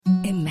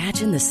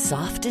Imagine the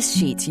softest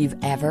sheets you've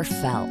ever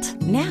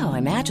felt. Now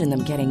imagine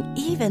them getting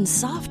even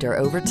softer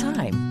over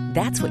time.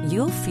 That's what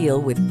you'll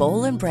feel with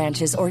Boll &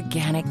 Branch's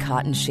organic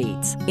cotton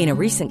sheets. In a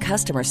recent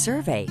customer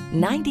survey,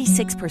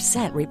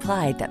 96%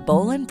 replied that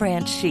Boll &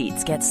 Branch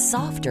sheets get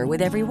softer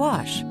with every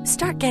wash.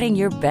 Start getting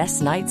your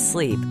best night's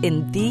sleep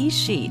in these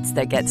sheets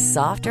that get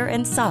softer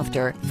and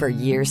softer for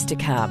years to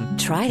come.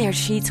 Try their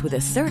sheets with a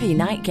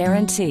 30-night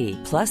guarantee.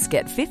 Plus,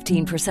 get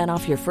 15%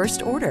 off your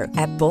first order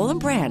at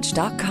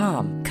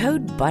bollandbranch.com.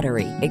 Code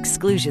BUTTERY.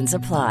 Exclusions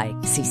apply.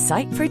 See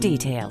site for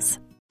details.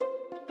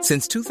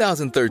 Since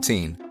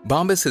 2013,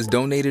 Bombas has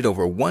donated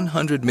over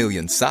 100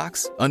 million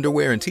socks,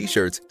 underwear, and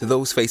T-shirts to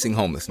those facing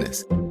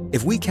homelessness.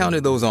 If we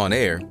counted those on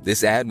air,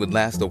 this ad would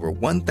last over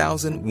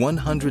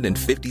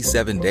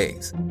 1,157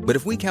 days. But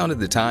if we counted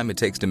the time it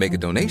takes to make a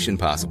donation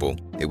possible,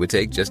 it would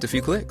take just a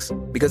few clicks.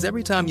 Because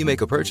every time you make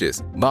a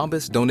purchase,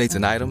 Bombas donates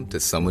an item to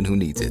someone who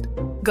needs it.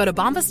 Go to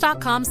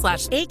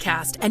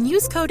bombas.com/ACAST and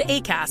use code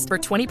ACAST for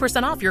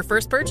 20% off your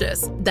first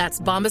purchase. That's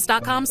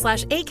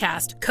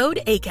bombas.com/ACAST, code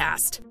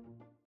ACAST.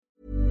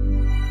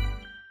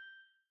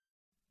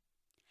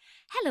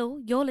 Hello,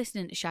 you're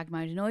listening to Shagged,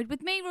 Married, Annoyed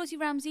with me, Rosie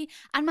Ramsey,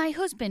 and my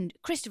husband,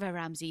 Christopher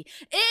Ramsey.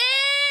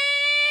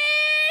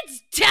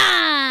 It's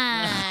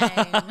time!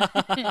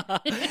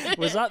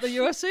 Was that the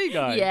USC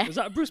guy? Yeah. Was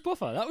that Bruce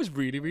Buffer? That was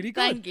really, really good.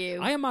 Thank you.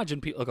 I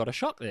imagine people got a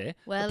shock there.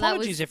 Well,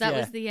 Apologies that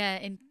was the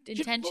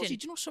intention. Rosie,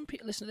 do you know some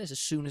people listen to this as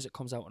soon as it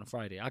comes out on a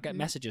Friday? I get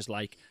messages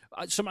like,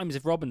 sometimes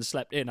if Robin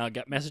slept in, I'll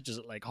get messages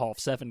at like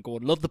 7:30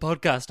 going, love the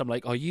podcast. I'm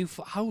like,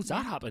 how's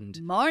that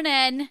happened?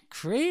 Morning.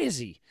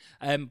 Crazy.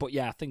 But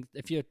yeah, I think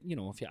if you're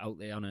out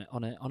there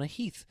on a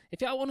heath,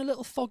 if you're out on a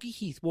little foggy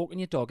heath walking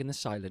your dog in the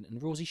silent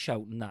and Rosie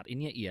shouting that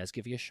in your ears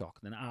give you a shock,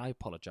 then I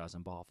apologise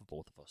on behalf of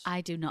both of us. I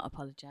do not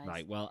apologise.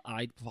 Right, well,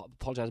 I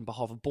apologise on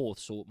behalf of both,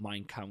 so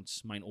mine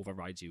counts. Mine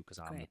overrides you because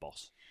I'm the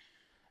boss.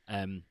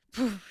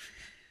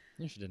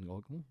 She didn't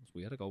go, it's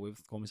weird. I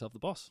call myself the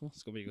boss. Well,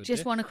 it's going to be a good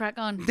Just day. want to crack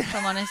on, if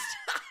I'm honest.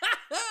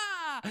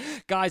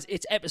 Guys,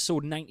 it's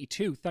episode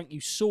 92. Thank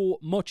you so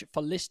much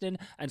for listening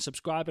and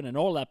subscribing and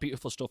all that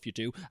beautiful stuff you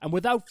do. And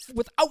without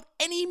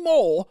any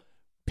more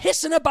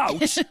pissing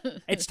about,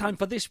 it's time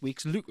for this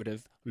week's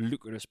lucrative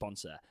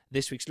sponsor.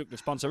 This week's lucrative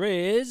sponsor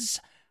is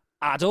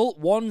Adult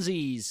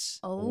Onesies.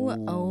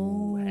 Adult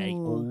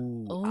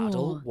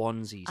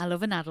Onesies. I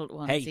love an adult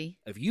onesie. Hey,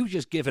 have you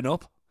just given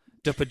up?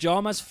 Do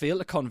pajamas fail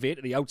to convey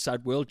to the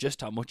outside world just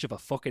how much of a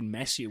fucking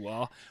mess you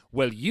are?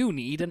 Well, you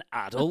need an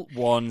adult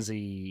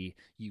onesie.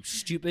 You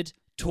stupid,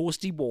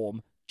 toasty,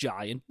 warm,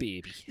 giant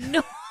baby.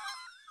 No.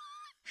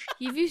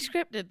 You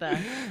scripted that?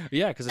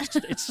 Yeah, because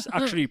it's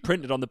actually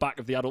printed on the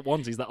back of the adult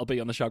onesies that'll be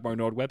on the Shagged, Married,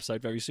 Annoyed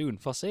website very soon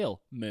for sale.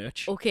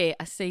 Merch. Okay,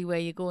 I see where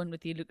you're going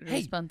with your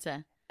lucrative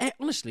sponsor.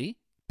 Honestly,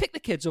 pick the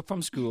kids up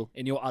from school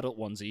in your adult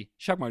onesie.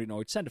 Shagged, Married,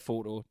 Annoyed, send a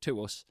photo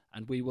to us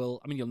and we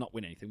will, you'll not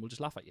win anything. We'll just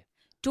laugh at you.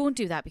 Don't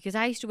do that, because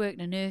I used to work in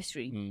a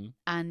nursery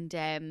and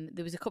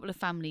there was a couple of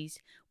families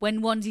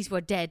when onesies were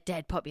dead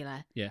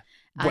popular. Yeah.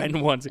 When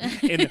onesie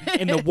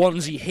in the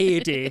onesie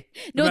heyday.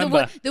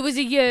 No, there was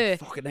a year.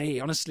 Fucking A,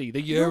 honestly,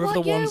 the year of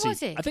the year onesie.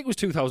 was it? I think it was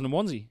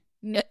 2001.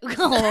 No.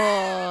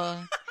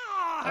 Oh.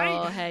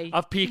 Oh, hey.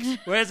 I've peaked.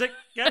 Where's it?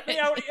 Get me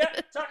out of here.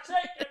 Taxi,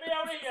 get me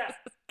out of here.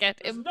 Get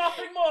There's him.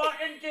 nothing more I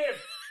can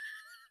give.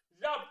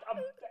 I'm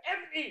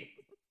empty.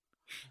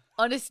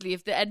 Honestly,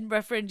 if the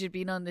Edinburgh Fringe had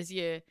been on this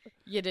year,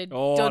 you'd have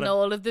done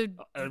all of the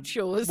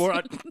shows.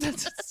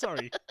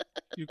 Sorry,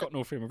 you've got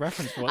no frame of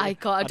reference for it. I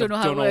don't know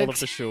how it done all of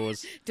works. the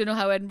shows. Don't know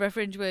how Edinburgh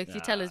Fringe works.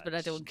 You tell us, but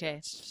I don't care.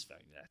 It's very,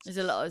 There's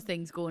a lot of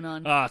things going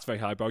on. it's very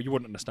highbrow. You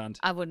wouldn't understand.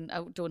 I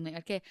don't think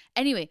I'd care.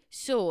 Anyway,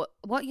 so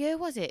what year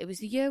was it? It was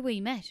the year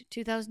we met,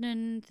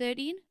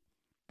 2013.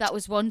 That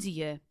was onesie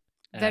year.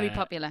 Very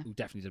popular. We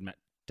definitely did met.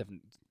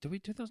 Did we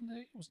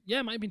 2008? Yeah,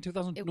 it might have been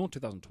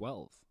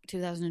 2012.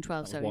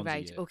 2012, sorry, onesie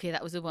right. year. Okay,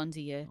 that was the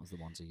onesie year. That was the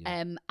onesie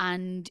year.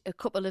 And a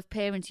couple of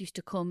parents used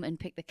to come and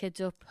pick the kids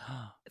up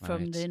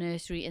from the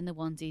nursery in the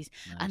onesies.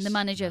 And the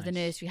manager of the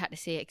nursery had to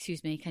say,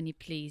 excuse me, can you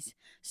please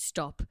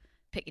stop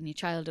picking your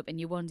child up in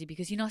your onesie,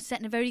 because you're not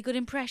setting a very good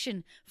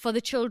impression for the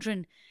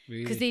children.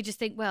 Because they just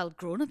think, well,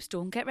 grown-ups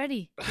don't get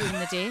ready during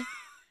the day.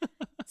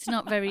 It's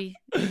not very,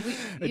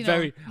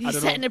 you're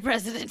setting a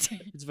precedent.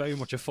 It's very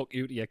much a fuck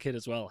you to your kid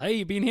as well. Hey,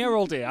 you've been here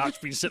all day.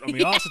 I've been sitting on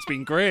my arse. It's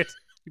been great.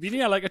 You've been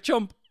here like a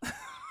chump.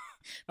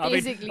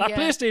 Basically, that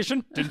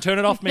PlayStation, didn't turn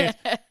it off, mate.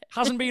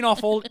 Hasn't been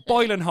off all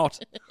boiling hot.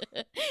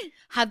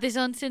 Had this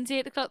on since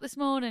 8 o'clock this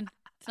morning.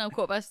 It's now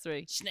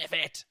 3:15. Sniff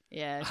it.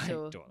 Yeah,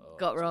 so I don't know.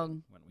 got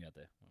wrong. When we had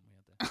there.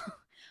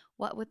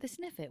 What with the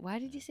sniff it? Why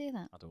did you say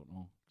that? I don't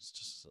know. It's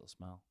just a little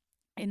smell.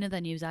 In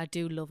other news, I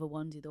do love a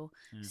onesie though.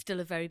 Still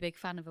a very big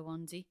fan of a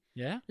onesie.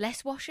 Yeah?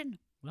 Less washing.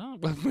 Well,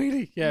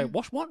 really? Yeah.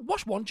 Wash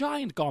one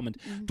giant garment.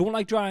 Don't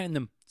like drying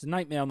them. It's a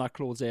nightmare on that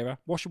clothes era.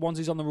 Wash your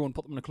onesies on their own,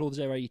 put them in a clothes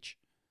era each.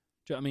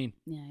 Do you know what I mean?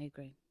 Yeah, I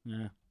agree.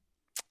 Yeah.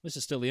 This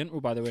is still the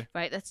intro, by the way.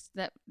 Right, that's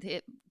the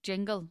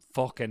jingle.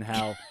 Fucking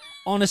hell.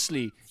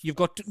 Honestly, you've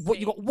got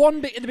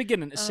one bit in the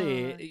beginning to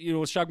say,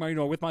 Shag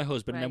Marino with my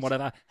husband, and then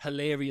whatever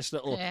hilarious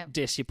little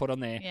diss you put on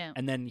there,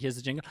 and then here's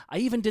the jingle. I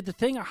even did the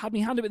thing. I had my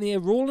hand up in the air,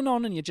 rolling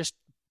on, and you're just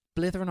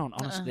blithering on.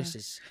 Honestly,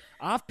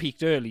 I've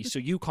peaked early, so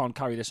you can't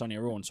carry this on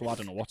your own. So I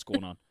don't know what's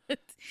going on.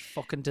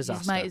 Fucking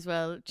disaster. You might as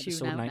well tune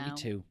Episode out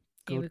 92. now.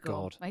 Good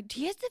God. Right,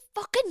 here's the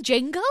fucking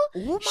jingle.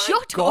 Oh my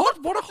Shut God,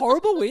 up. what a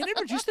horrible way to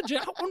introduce the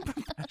jingle.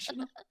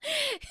 Unprofessional.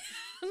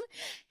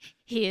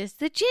 Here's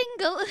the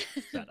jingle.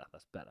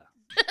 That's better.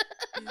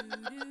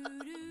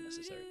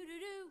 Unnecessary.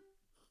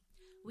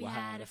 We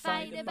had a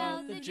fight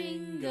about the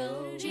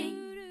jingle.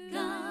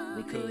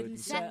 We couldn't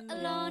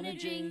settle on a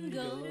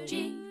jingle.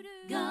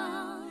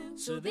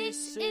 So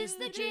this is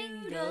the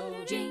jingle.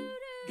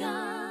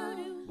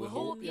 We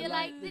hope you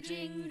like the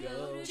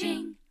jingle.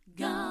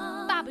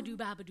 Babadoo,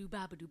 babadoo,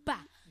 babadoo, ba.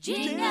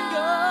 Jingle!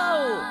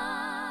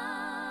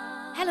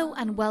 Hello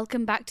and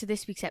welcome back to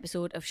this week's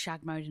episode of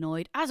Shag Married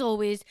Annoyed. As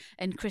always,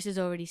 and Chris has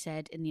already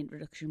said in the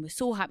introduction, we're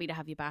so happy to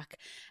have you back.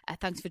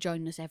 Thanks for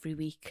joining us every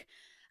week.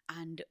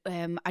 And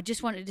I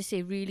just wanted to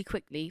say really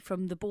quickly,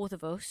 from the both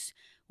of us,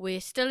 we're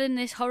still in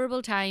this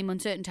horrible time,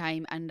 uncertain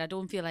time, and I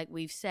don't feel like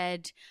we've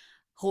said,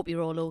 hope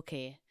you're all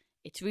okay.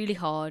 It's really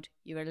hard.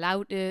 You're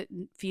allowed to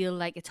feel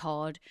like it's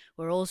hard.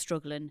 We're all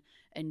struggling,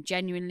 and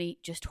genuinely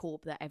just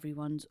hope that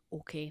everyone's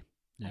okay.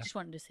 Yeah. I just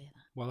wanted to say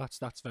that. Well,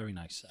 that's very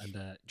nice. And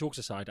jokes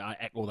aside, I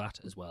echo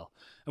that as well.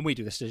 And we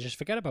do this to just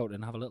forget about it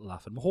and have a little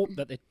laugh. And we hope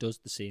that it does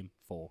the same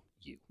for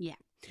you. Yeah.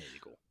 There you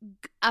go.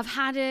 I've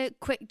had a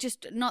quick,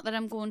 just not that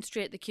I'm going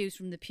straight at the cues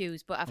from the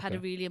pews, but I've had a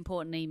really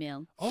important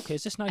email. Okay,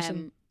 is this nice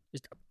I'm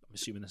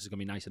assuming this is going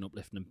to be nice and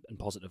uplifting and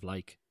positive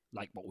like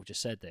what we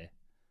just said there.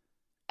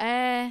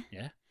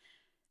 Yeah?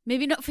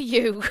 Maybe not for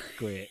you.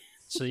 Great.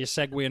 So you're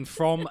segueing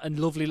from a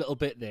lovely little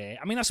bit there.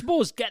 I mean, I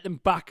suppose get them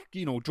back,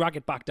 drag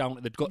it back down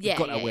to the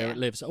gutter where it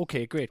lives.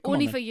 Okay, great. Come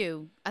Only on, for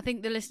you. I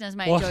think the listeners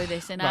might enjoy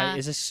this, and right, I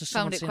is this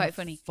found it quite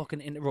funny. Fucking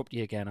interrupt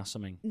you again or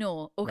something?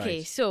 No. Okay,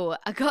 Right. so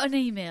I got an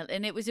email,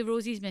 and it was a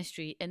Rosie's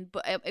Mystery,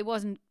 but it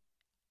wasn't.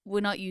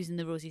 We're not using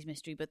the Rosie's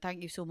Mystery, but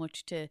thank you so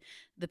much to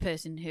the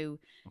person who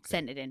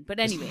sent it in. But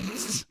anyway,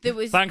 there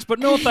was thanks, but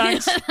no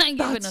thanks. Thank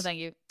you, but no thank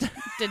you.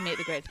 Didn't make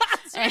the grade.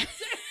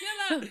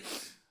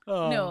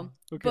 No,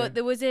 okay. but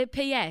there was a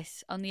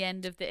PS on the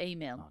end of the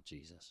email. Oh,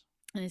 Jesus.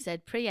 And it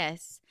said,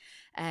 PS,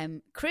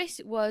 Chris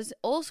was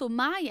also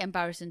my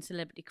embarrassing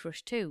celebrity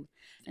crush too.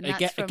 And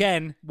that's from,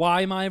 again,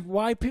 why am I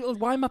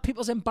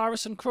people's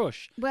embarrassing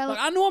crush? Well, like,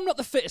 I know I'm not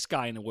the fittest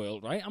guy in the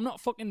world, right? I'm not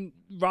fucking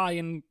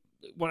Ryan,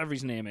 whatever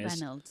his name is.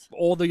 Reynolds.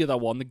 Or the other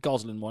one, the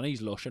Gosling one,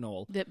 he's lush and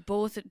all.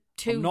 Both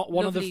two I'm not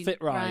one of the lovely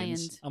fit Ryans.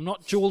 Ryans. I'm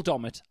not Joel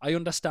Dommett. I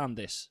understand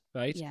this,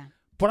 right? Yeah.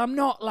 But I'm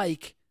not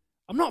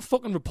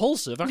fucking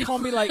repulsive. I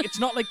can't be like, it's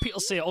not like people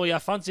say, oh yeah, I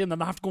fancy him, then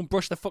I have to go and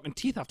brush their fucking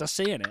teeth after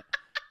saying it.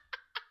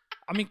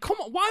 I mean, come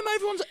on, why am I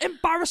everyone's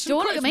embarrassing?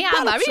 Don't look at me,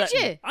 I married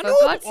you. I For know.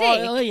 God's sake.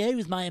 Oh yeah, it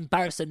was my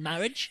embarrassing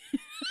marriage.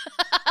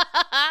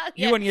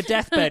 You on your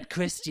deathbed,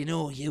 Chris,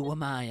 you were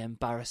my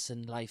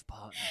embarrassing life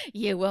partner.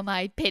 You were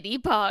my pity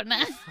partner.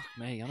 Fuck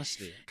me,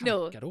 honestly. I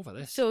can't get over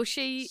this. So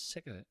she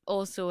Sick of it.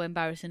 also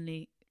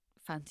embarrassingly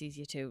fancies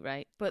you too,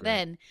 right? But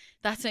then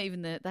that's not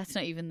even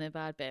the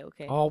bad bit,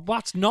 okay? Oh,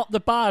 what's not the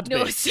bad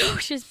No, bit? so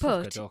she's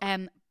put, Fuck a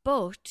duck.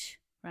 but,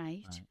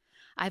 right,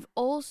 I've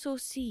also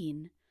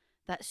seen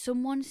that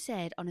someone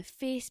said on a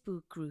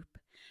Facebook group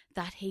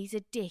that he's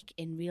a dick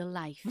in real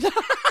life.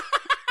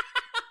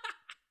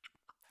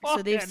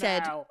 So they've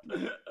said,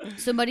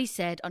 somebody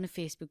said on a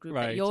Facebook group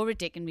that you're a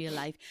dick in real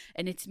life,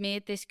 and it's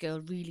made this girl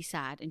really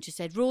sad. And she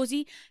said,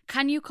 Rosie,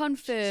 can you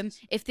confirm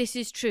if this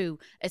is true,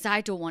 as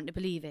I don't want to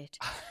believe it?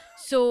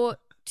 So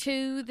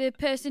to the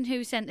person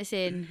who sent this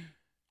in,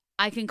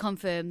 I can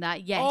confirm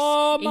that, yes.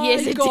 Oh he my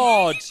is a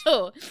God.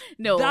 dick.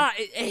 No.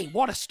 Hey,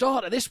 what a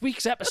start of this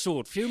week's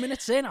episode. Few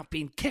minutes in, I've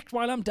been kicked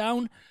while I'm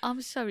down.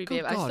 I'm sorry, Good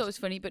babe. I just God. thought it was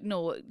funny, but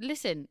no.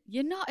 Listen,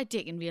 you're not a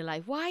dick in real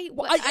life. Why?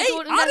 I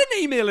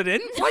didn't email it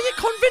in. Why are you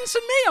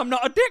convincing me I'm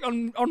not a dick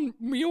on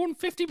my own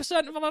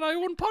 50% of my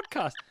own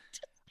podcast?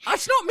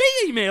 That's not me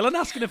emailing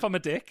asking if I'm a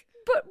dick.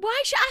 But why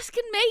is she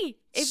asking me?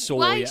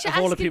 Why is she of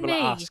all the asking people me?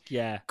 that ask,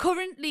 yeah.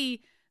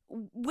 Currently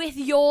with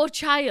your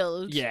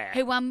child, Yeah.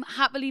 who I'm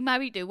happily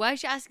married to, why is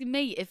she asking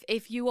me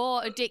if you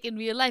are a dick in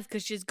real life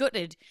because she's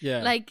gutted?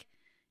 Yeah. Like,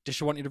 Does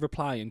she want you to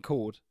reply in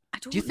code? I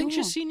don't Do you think know.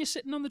 she's seen you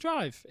sitting on the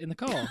drive in the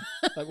car?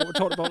 Like what we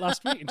talked about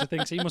last week, and she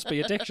thinks he must be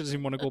a dick, she doesn't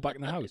even want to go back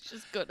in the house.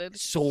 She's gutted.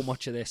 So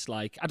much of this,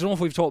 like, I don't know if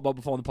we've talked about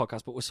before on the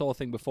podcast, but we saw a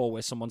thing before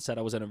where someone said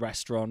I was in a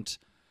restaurant.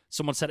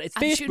 Someone said it's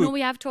I'm Facebook. sure- no,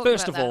 we have talked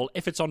First about of that. all,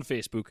 if it's on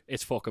Facebook,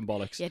 it's fucking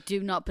bollocks. Yeah, do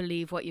not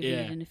believe what you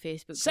read in a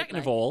Facebook group. Second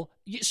of like. all,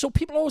 so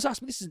people always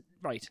ask me, this is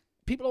right.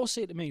 People always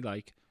say to me,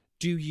 like,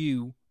 do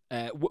you,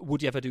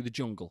 would you ever do the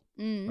jungle?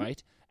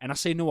 Right? And I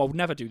say, no, I would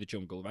never do the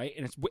jungle, right?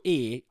 And it's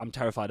A, I'm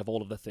terrified of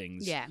all of the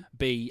things. Yeah.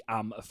 B,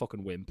 I'm a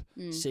fucking wimp.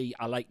 C,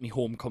 I like me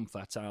home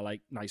comforts and I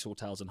like nice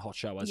hotels and hot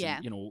showers Yeah.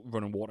 and,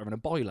 running water and a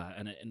boiler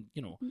and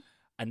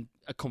and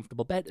a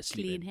comfortable bed to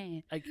sleep Clean in.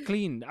 hair. Like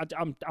clean.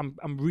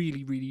 I'm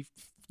really, really,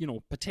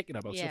 particular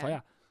about stuff Yeah. like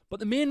that. But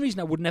the main reason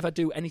I would never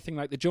do anything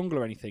like The Jungle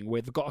or anything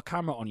where they've got a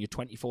camera on you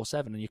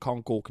 24/7 and you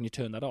can't go, can you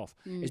turn that off?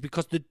 Is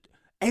because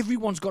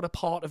everyone's got a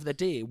part of the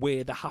day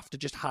where they have to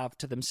just have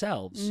to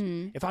themselves.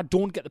 If I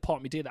don't get the part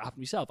of my day that I have to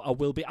myself,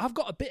 I've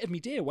got a bit of my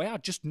day where I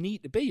just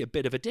need to be a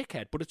bit of a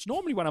dickhead, but it's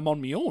normally when I'm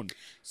on my own.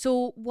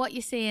 So what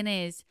you're saying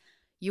is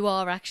you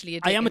are actually a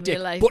dick I am a in dick,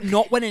 real life. but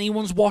not when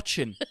anyone's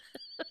watching.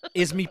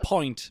 Is me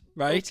point,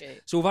 right? Okay.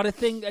 So we've had a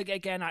thing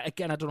again. I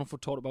don't know if we've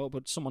talked about it,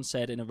 but someone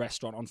said in a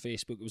restaurant on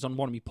Facebook. It was on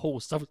one of my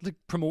posts. I was like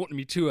promoting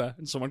my tour,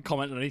 and someone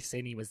commented on it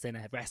saying he was in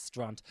a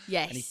restaurant.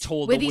 Yes. and he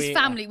told with the his waiter,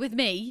 family, with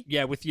me.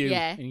 Yeah, with you.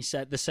 Yeah. And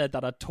they said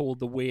that I told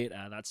the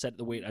waiter, that said to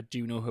the waiter, "Do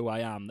you know who I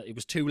am?" That it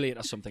was too late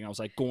or something. I was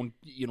like, "Go on,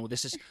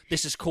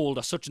 this is called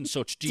a such and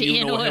such. Do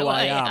you know who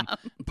I am?"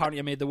 Apparently,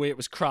 I made the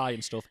waiters cry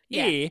and stuff.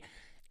 Yeah.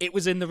 It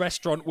was in the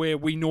restaurant where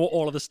we know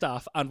all of the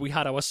staff and we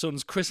had our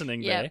son's christening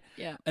there.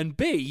 Yeah. And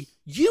B,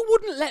 you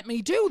wouldn't let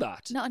me do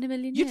that. Not in a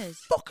million You'd years.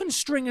 fucking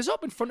string us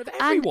up in front of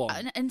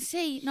everyone. And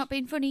C, not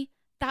being funny,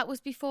 that was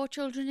before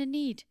Children in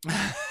Need.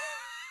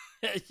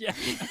 Yeah.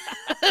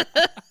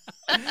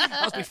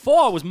 That was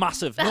before I was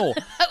massive. No.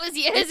 That was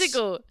years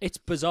ago. It's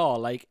bizarre.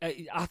 Like,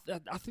 I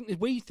think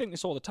we think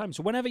this all the time.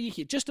 So whenever you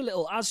hear just a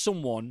little, as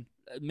someone,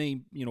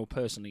 me,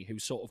 personally,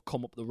 who's sort of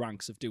come up the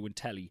ranks of doing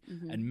telly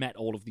and met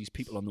all of these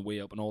people on the way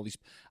up and all these,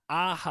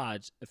 I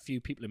had a few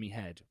people in my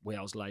head where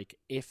I was like,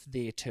 if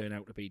they turn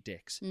out to be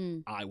dicks,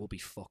 I will be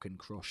fucking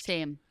crushed.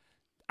 Same.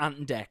 Ant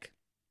and Dec.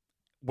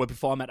 Well,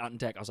 before I met Ant and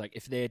Dec, I was like,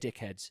 if they're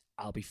dickheads,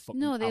 I'll be fucking...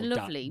 No, they're I'll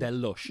lovely. They're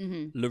lush.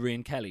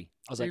 Lorraine Kelly.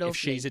 I was like, Lovely. if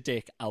she's a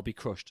dick, I'll be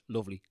crushed.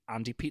 Lovely.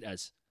 Andy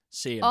Peters.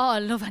 Same. Oh, I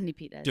love Andy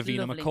Peters. Davina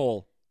Lovely.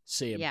 McCall.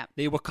 Same. Yeah.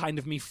 They were kind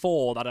of me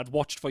four that I'd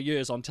watched for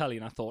years on telly,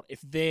 and I thought,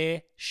 if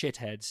they're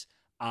shitheads,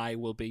 I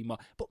will be more...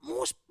 But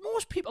most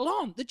people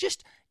aren't. They're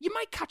just... You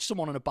might catch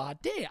someone on a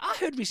bad day. I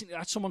heard recently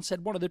that someone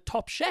said one of the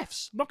top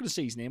chefs, I'm not going to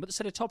say his name, but they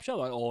said a top chef,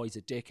 like, oh, he's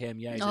a dick, him,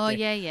 yeah, he's a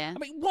dick. Yeah. I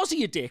mean, was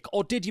he a dick,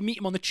 or did you meet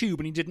him on the tube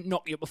and he didn't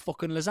knock you up a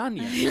fucking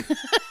lasagna?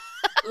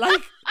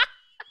 Like,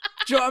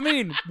 do you know what I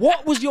mean?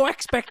 What was your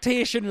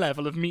expectation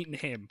level of meeting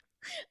him?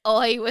 Oh,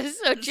 he was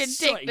such a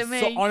dick to me.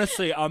 So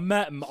honestly, I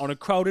met him on a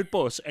crowded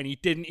bus and he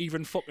didn't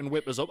even fucking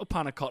whip us up a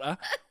panna cotta.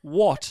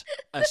 What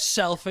a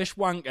selfish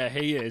wanker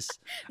he is.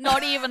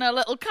 Not even a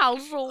little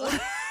calzone.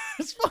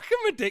 It's fucking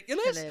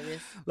ridiculous.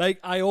 Hilarious. Like,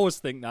 I always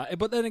think that.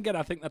 But then again,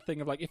 I think that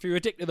thing of, like, if you're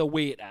addicted to the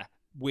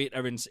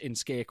waiter in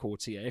scare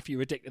quotes here, if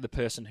you're addicted to the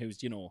person who's,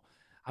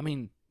 I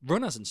mean,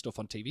 runners and stuff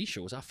on TV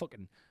shows,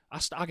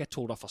 I get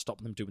told off for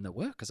stopping them doing their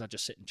work because I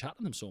just sit and chat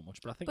to them so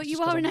much. But I think But it's you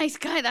just 'cause are a nice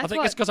guy, that's I think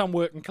what. it's because I'm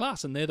working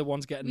class and they're the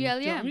ones getting... Yeah,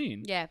 do you know what I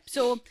mean? Yeah.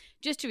 So,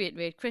 just to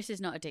reiterate, Chris is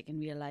not a dick in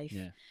real life.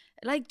 Yeah.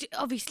 Like,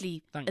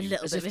 obviously, Thank a you.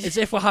 little As bit.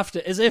 if we have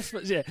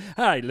to, yeah.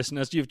 Hi,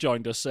 listeners, you've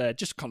joined us.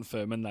 Just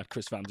confirming that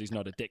Chris Ramsey's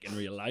not a dick in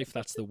real life.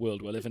 That's the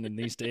world we're living in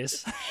these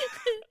days.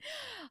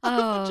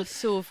 Oh,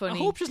 so funny.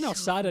 I hope she's not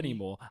So sad funny.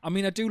 anymore. I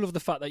mean, I do love the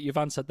fact that you've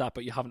answered that,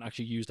 but you haven't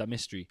actually used a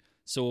mystery.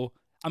 So,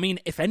 I mean,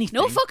 if anything...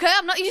 No, fuck her.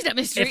 I'm not using that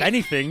mystery. If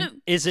anything,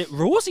 is it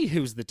Rosie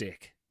who's the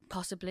dick?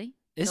 Possibly.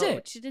 Is No,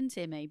 it? She didn't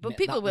say me. But Ma-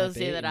 people that will might be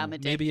say it, that I'm a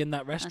dick. Maybe in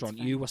that restaurant,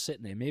 fine. you were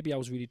sitting there. Maybe I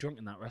was really drunk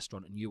in that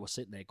restaurant and you were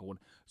sitting there going,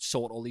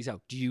 sort all these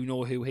out. Do you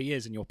know who he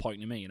is? And you're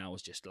pointing to me. And I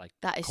was just like,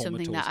 That is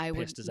something that comatose, I would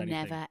pissed as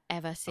anything. never,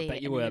 ever say. I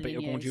bet you in were. a I bet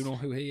you're million going, do you years.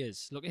 know who he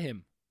is? Look at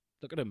him.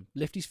 Look at him.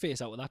 Lift his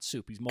face out of that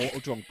soup. He's mortal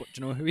drunk, but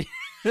do you know who he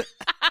is?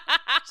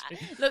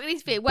 Look at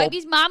his face. Wipe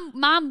his mum,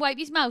 wipe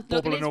his mouth. Look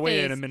at Bubbling his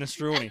away face. in a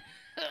minestrone.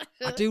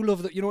 I do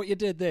love that. You know what you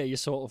did there? You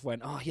sort of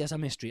went, oh, here's a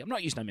mystery. I'm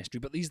not using a mystery,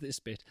 but this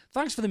bit.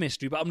 Thanks for the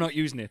mystery, but I'm not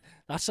using it.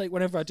 That's like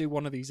whenever I do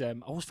one of these, I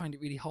always find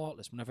it really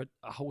heartless whenever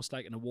I host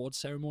like an awards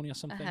ceremony or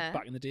something.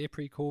 Back in the day,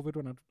 pre-COVID,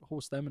 when I'd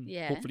host them, and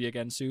Yeah. hopefully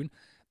again soon.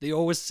 They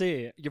always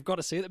say, you've got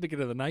to say at the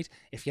beginning of the night,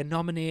 if you're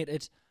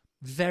nominated,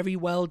 very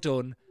well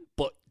done,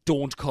 but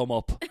don't come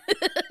up.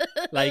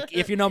 Like,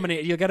 if you're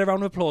nominated, you'll get a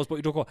round of applause, but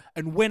you don't go.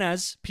 And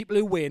winners, people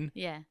who win,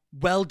 Yeah.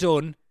 well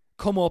done,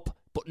 come up,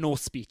 but no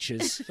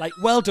speeches. Like,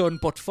 well done,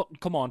 but fucking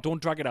come on,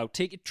 don't drag it out.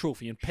 Take your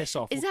trophy and piss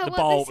off. Is that the what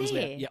bar they opens say?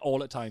 later. Yeah, all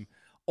the time.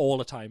 All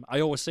the time.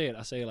 I always say it.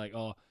 I say, like,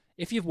 oh,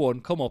 if you've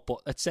won, come up.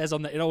 But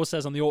it always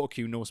says on the auto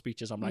cue, no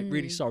speeches. I'm like,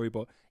 really sorry,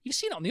 but you've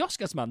seen it on the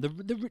Oscars, man.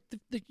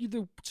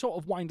 The sort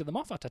of winding them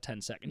off after 10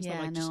 seconds. Yeah,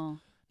 They're I like, just, know.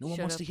 no one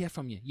Shut wants up. to hear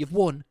from you. You've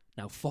won.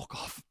 Now fuck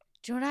off.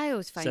 Do you know what I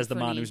always find Says the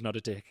funny? man who's not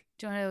a dick.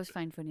 Do you know what I always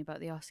find funny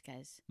about the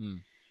Oscars? Hmm.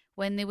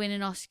 When they win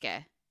an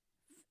Oscar,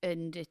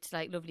 and it's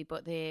like lovely,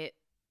 but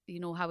you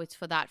know how it's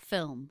for that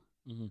film,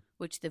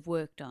 which they've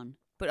worked on.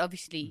 But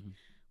obviously,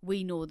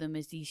 we know them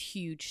as these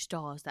huge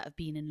stars that have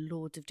been in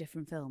loads of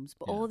different films.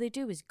 But all they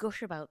do is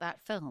gush about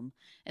that film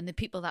and the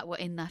people that were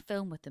in that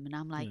film with them. And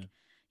I'm like,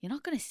 you're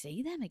not going to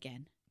see them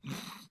again.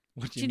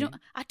 What do Do you you mean? know?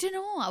 I don't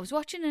know. I was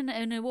watching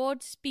an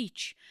award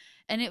speech,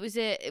 and it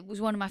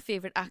was one of my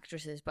favorite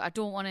actresses. But I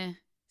don't want to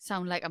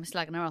sound like I'm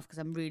slagging her off because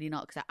I'm really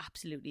not. Because I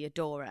absolutely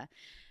adore her.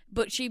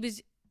 But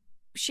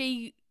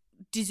she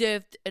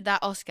deserved that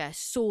Oscar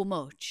so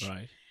much.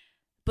 Right.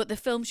 But the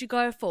film she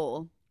got it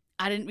for,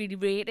 I didn't really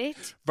rate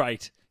it.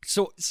 Right.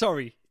 So,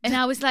 sorry. And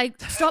I was like,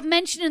 stop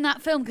mentioning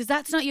that film because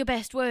that's not your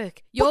best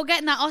work. You're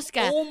getting that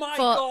Oscar. Oh my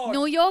God.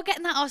 No, you're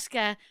getting that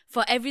Oscar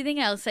for everything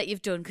else that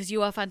you've done because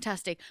you are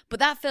fantastic. But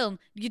that film,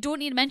 you don't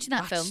need to mention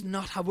that That's film.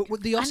 not how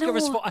the Oscar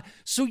is for.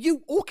 So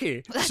you,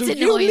 okay. That's so you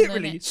annoying,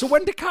 literally, isn't it? so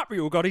when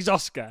DiCaprio got his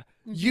Oscar,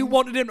 you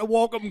wanted him to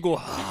walk up and go,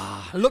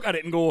 look at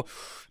it and go,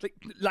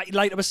 like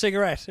light up a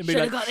cigarette and be Should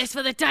like, have got this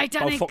for the about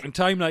Titanic. fucking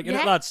time, like, innit,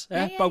 Yeah. lads?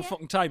 Yeah, About yeah.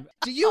 fucking time.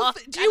 Do you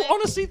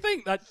honestly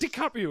think that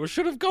DiCaprio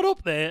should have got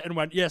up there and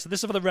went, yes,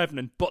 this is for the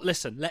Revenant, but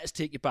listen, let us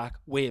take you back,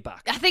 way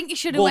back. I think you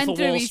should have Wolf went of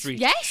through Wall his... Street.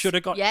 Yes. Should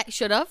have got... Yeah,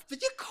 should have.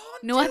 But you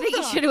can't No, do I think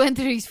you that. should have went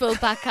through his full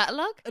back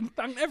catalogue. And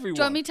bang everyone.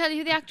 Do you want me to tell you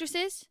who the actress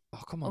is?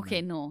 Oh, come on.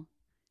 Okay, then. no.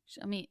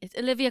 I mean, it's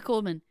Olivia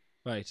Colman.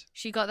 Right.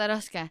 She got that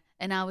Oscar,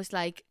 and I was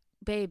like,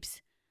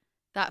 babes,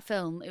 that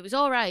film, it was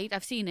all right.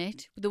 I've seen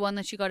it, the one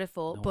that she got it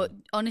for. No. But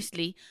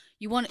honestly,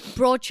 you want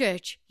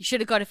Broadchurch. You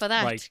should have got it for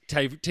that. Right.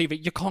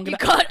 TV, you can't You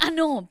get can't, I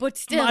know, but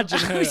still. Imagine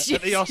I her was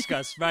at the just-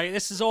 Oscars, right?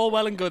 This is all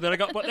well and good that I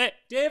got, but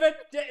David,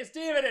 is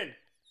David in?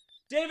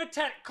 David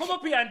Tennant, come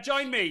up here and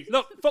join me.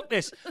 Look, fuck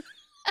this.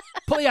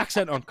 Put the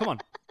accent on. Come on,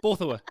 both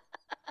of us.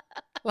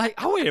 Like,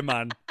 how are you,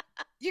 man?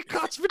 You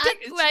can't. It's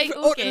ridiculous. Right, It's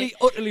okay.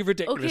 utterly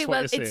ridiculous. Okay, what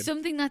well, you're saying. it's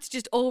something that's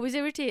just always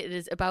irritated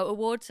us about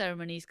award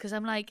ceremonies because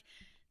I'm like,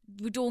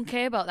 we don't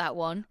care about that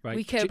one. Right.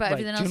 We care Do- about right.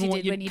 everything Do else know you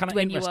what did when you can I were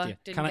interest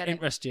didn't Can I get it.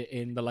 interest you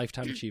in the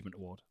Lifetime Achievement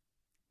Award?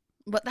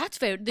 But that's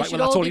fair. They Right, should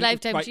well, that's all be you-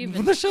 lifetime right,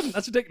 achievements. They shouldn't.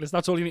 That's ridiculous.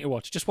 That's all you need to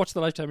watch. Just watch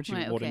the Lifetime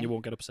Achievement Right, Award and okay. you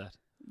won't get upset.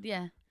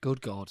 Yeah.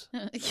 Good God.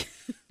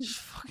 Just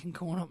fucking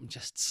going up and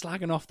just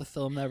slagging off the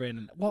film they're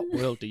in. What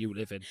world do you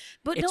live in?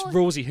 But It's no-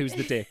 Rosie who's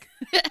the dick.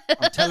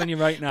 I'm telling you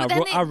right now.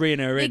 But then I rein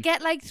her they in.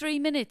 get like 3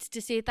 minutes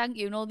to say thank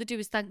you, and all they do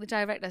is thank the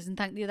directors and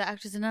thank the other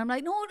actors. And I'm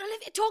like, no,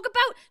 Olivia, talk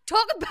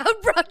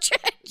about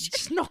Broadchurch.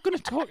 Just not going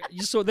to talk.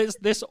 So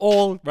this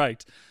all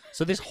right.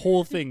 So this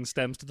whole thing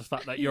stems to the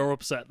fact that you're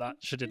upset that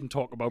she didn't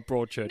talk about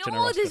Broadchurch in her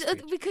No, Oscar there's,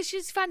 speech. because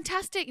she's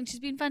fantastic and she's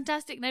been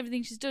fantastic in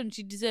everything she's done.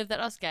 She deserved that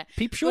Oscar.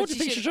 Peep Show? But Do you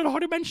think she should- should have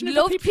already mentioned it?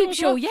 Loved for Peep Peep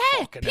Show? Show, yeah.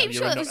 Fucking hell, Peep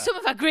you're a Show nutter. was some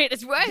of her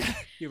greatest work.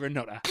 You're a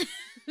nutter.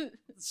 There's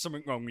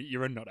something wrong with you.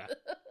 You're a nutter.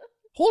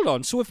 Hold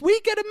on. So if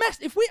we get a mess,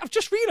 I've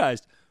just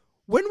realised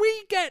when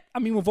we get, I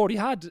mean, we've already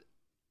had.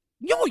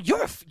 No,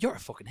 you're a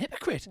fucking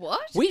hypocrite. What?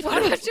 We've What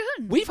had have I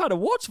done? We've had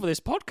awards for this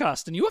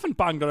podcast, and you haven't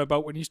banged on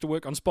about when you used to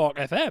work on Spark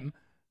FM.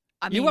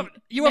 I You mean,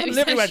 haven't maybe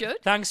literally I went, should.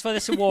 thanks for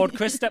this award.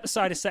 Chris, step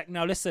aside a second.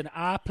 Now listen,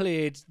 I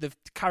played the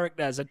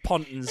characters at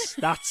Pontins.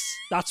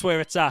 That's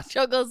where it's at.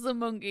 Chuckles the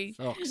monkey.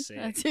 Fuck's sake.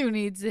 That's who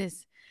needs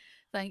this.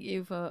 Thank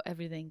you for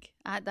everything.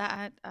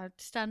 I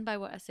stand by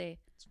what I say.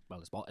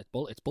 Well,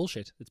 it's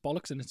bullshit. It's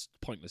bollocks and it's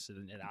pointless.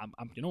 And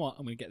you know what?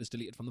 I'm going to get this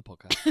deleted from the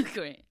podcast.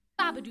 Great.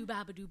 Babadoo,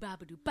 babadoo,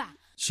 babadoo, ba.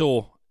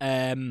 So,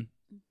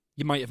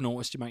 you might have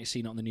noticed, you might have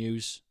seen it on the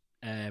news.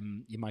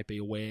 You might be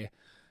aware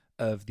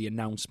of the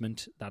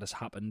announcement that has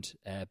happened.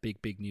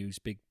 Big news,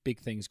 big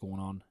things going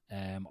on.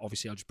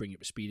 Obviously, I'll just bring you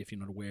up to speed if you're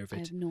not aware of I it.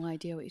 have no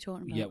idea what you're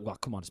talking about. Yeah, well,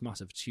 come on, it's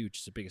massive. It's huge.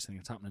 It's the biggest thing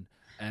that's happening.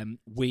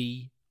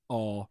 We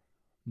are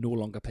no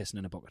longer pissing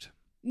in a bucket.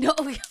 No.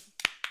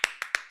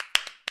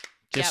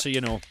 Just Yep. so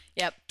you know.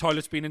 Yep.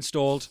 Toilet's been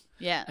installed.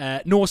 Yeah.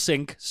 No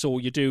sink, so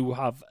you do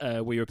have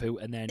wee or poo,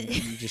 and then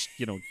you just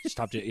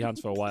have dirty hands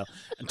for a while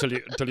until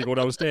you go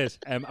downstairs.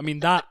 I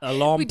mean that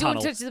alarm We don't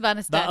panel. touch the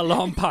banister. That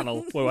alarm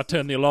panel where I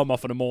turn the alarm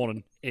off in the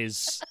morning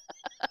is,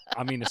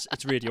 I mean,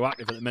 it's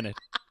radioactive at the minute.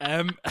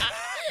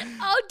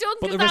 Oh,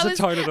 don't. But 'cause there is I a was,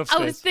 toilet I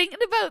upstairs. was thinking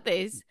about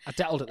this. I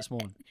dealt it this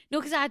morning. No,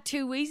 because I had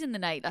 2 wees in the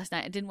night last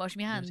night. I didn't wash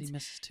my hands. Bloody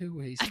Mrs. Two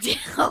Ways. I did.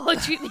 Oh,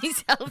 treat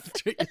myself.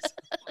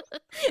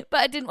 But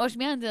I didn't wash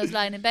my hands. And I was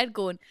lying in bed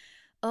going,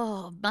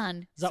 "Oh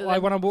man." Is that So why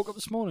then- when I woke up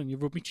this morning, you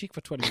rubbed me cheek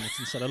for 20 minutes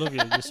and said, "I love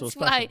you. You're so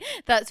special."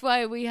 That's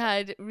why we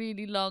had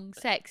really long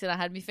sex, and I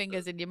had my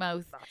fingers in your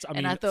mouth. I mean,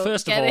 and I thought,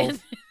 first of get all,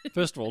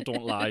 in.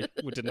 don't lie.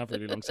 We didn't have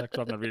really long sex. We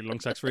haven't had really long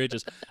sex for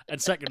ages.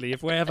 And secondly,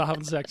 if we're ever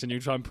having sex and you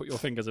try and put your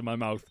fingers in my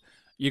mouth,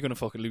 you're gonna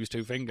fucking lose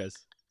 2 fingers.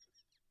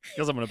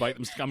 Because I'm gonna bite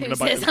them. I'm Who gonna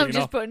bite says them I'm clean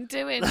just off. putting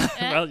 2 in?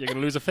 Well, you're gonna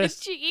lose a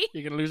fist. Cheeky.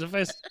 You're gonna lose a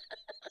fist.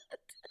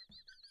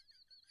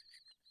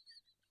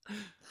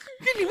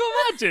 Can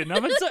you imagine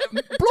having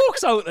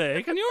blokes out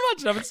there? Can you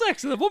imagine having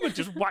sex with a woman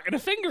just whacking a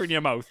finger in your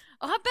mouth?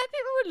 Oh, I bet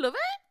people would love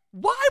it.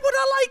 Why would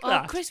I like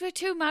that? Oh, Chris, we're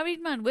 2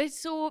 married, man. We're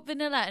so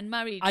vanilla and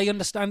married. I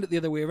understand it the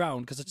other way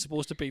around because it's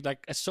supposed to be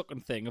like a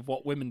sucking thing of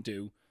what women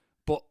do,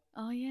 but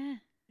Oh, yeah.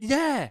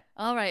 yeah.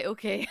 All right,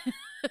 okay.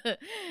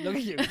 Look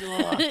at you.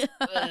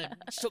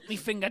 Suck me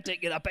finger,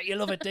 dick. I bet you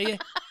love it, do you?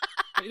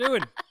 What are you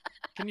doing?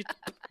 Can you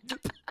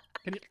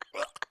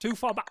too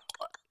far back?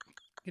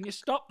 Can you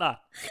stop that?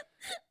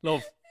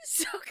 Love.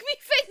 Suck me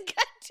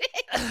finger,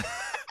 dick.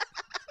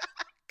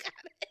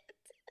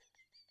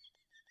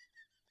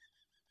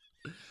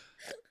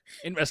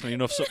 Interestingly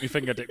enough, suck me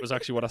finger dick was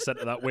actually what I said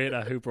to that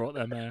waiter who brought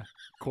them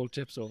cold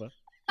chips over.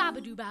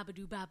 Babadoo,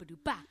 babadoo, babadoo,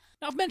 ba.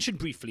 Now, I've mentioned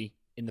briefly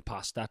in the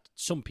past that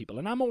some people,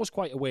 and I'm always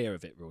quite aware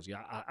of it, Rosie,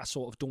 I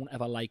sort of don't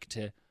ever like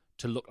to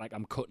look like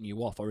I'm cutting you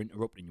off or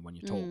interrupting you when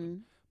you're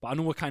talking. But I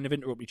know we kind of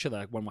interrupt each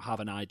other when we have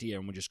an idea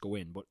and we just go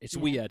in. But it's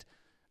weird.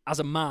 As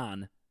a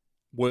man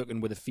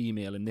working with a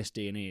female in this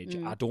day and age,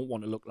 I don't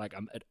want to look like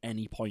I'm at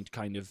any point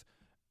kind of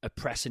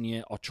oppressing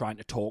you or trying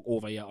to talk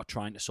over you or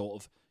trying to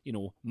sort of,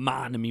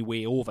 man me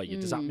way over you.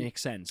 Does that make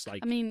sense?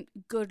 Like, I mean,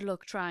 good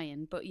luck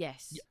trying, but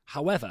yes.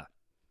 However,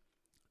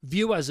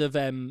 viewers of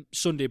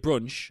Sunday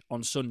Brunch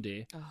on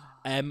Sunday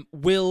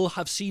will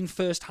have seen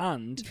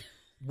firsthand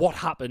what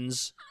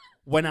happens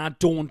when I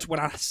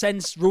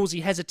sense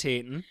Rosie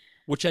hesitating,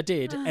 which I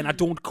did, and I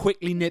don't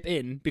quickly nip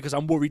in because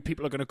I'm worried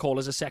people are going to call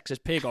us a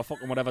sexist pig or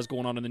fucking whatever's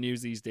going on in the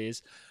news these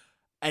days.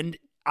 And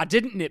I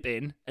didn't nip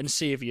in and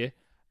save you.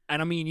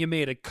 And I mean, you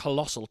made a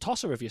colossal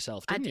tosser of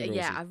yourself, didn't you, Rosie?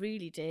 Yeah, I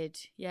really did.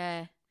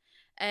 Yeah.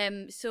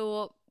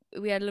 So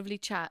we had a lovely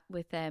chat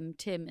with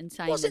Tim and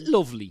Simon. Was it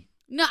lovely?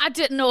 No, I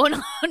didn't. No,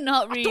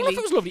 not really. I don't know if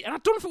it was lovely, and I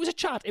don't know if it was a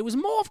chat. It was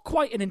more of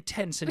quite an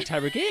intense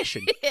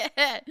interrogation.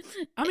 Yeah.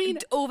 I mean,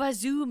 over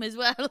Zoom as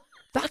well.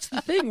 That's the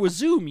thing with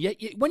Zoom.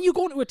 When you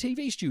go into a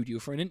TV studio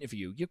for an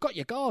interview, you've got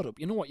your guard up.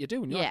 You know what you're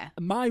doing.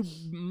 My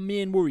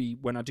main worry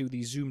when I do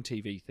these Zoom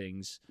TV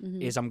things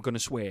is I'm going to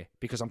swear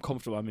because I'm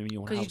comfortable. I'm in my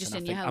own house. Because you're just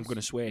in your house. I'm going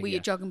to swear. With your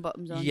jogging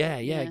bottoms on. Yeah,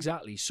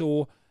 exactly.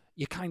 So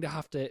you kind of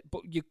have to.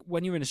 But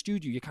when you're in a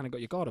studio, you kind of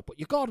got your guard up. But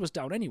your guard was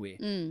down anyway.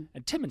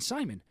 And Tim and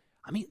Simon,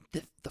 I mean,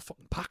 the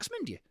fucking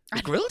packsman you.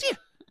 They grilled you.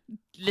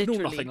 Literally.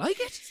 I know nothing like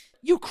it.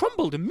 You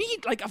crumbled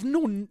immediately. Like, I've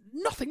known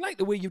nothing like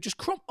the way you just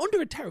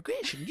under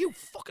interrogation. You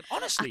fucking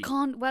honestly. I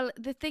can't. Well,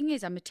 the thing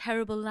is, I'm a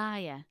terrible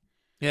liar.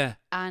 Yeah.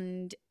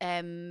 And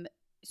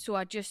so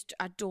I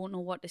don't know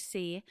what to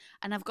say.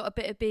 And I've got a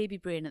bit of baby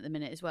brain at the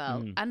minute as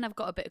well. And I've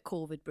got a bit of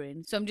COVID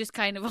brain. So I'm just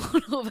kind of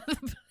all over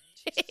the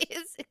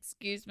place.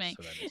 Excuse me.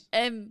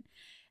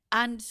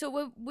 And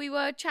so we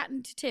were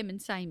chatting to Tim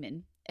and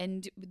Simon.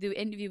 And the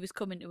interview was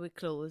coming to a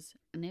close,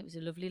 and it was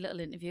a lovely little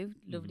interview,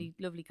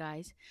 lovely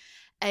guys,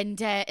 and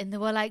they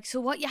were like,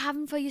 "So what you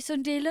having for your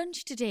Sunday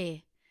lunch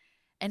today?"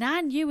 And I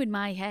knew in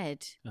my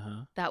head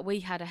that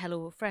we had a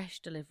Hello Fresh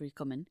delivery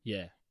coming,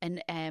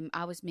 and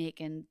I was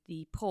making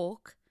the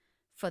pork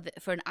for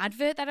an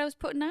advert that I was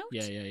putting out.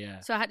 Yeah.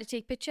 So I had to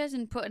take pictures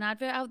and put an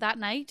advert out that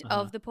night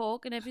of the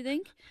pork and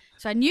everything.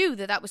 So I knew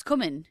that was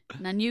coming,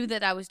 and I knew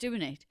that I was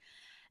doing it.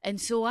 And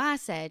so I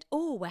said,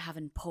 we're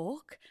having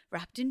pork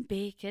wrapped in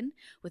bacon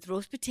with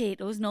roast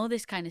potatoes and all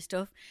this kind of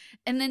stuff.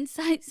 And then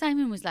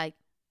Simon was like,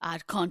 I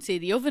can't see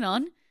the oven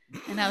on.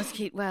 And I was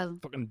like, well...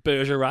 Fucking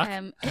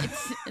Bergerac.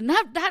 And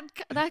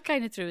that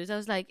kind of threw us. I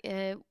was like,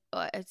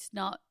 it's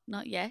not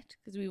yet,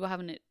 because we were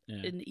having it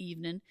in the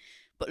evening.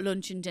 But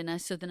lunch and dinner,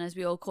 Southerners,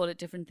 we all call it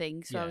different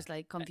things. So I was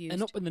like confused.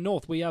 And up in the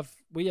north, we have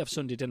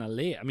Sunday dinner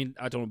late. I mean,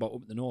 I don't know about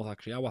up in the north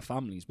actually. Our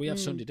families, we have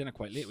Sunday dinner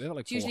quite late. We have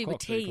like it's usually with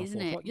tea, isn't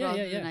it? Yeah,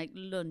 Rather than like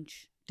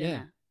lunch,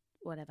 dinner,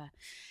 whatever.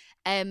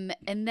 And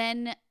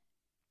then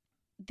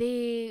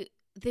they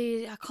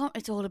I can't.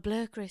 It's all a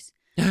blur, Chris.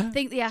 I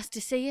think they asked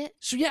to see it.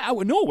 So out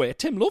of nowhere,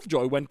 Tim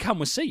Lovejoy went, "Can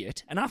we see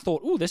it?" And I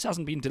thought, this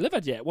hasn't been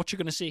delivered yet. What you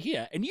going to see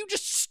here? And you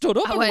just stood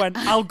up and went,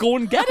 "I'll go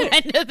and get it." I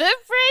went to the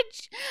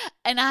fridge,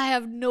 and I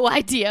have no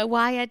idea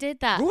why I did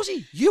that.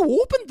 Rosie, you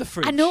opened the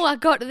fridge. I know. I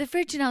got to the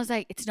fridge and I was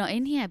like, "It's not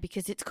in here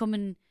because it's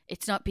coming.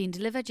 It's not being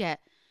delivered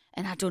yet."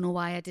 And I don't know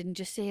why I didn't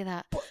just say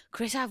that.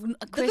 Chris, they're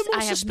the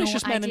most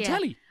suspicious men in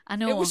telly. I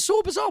know. It was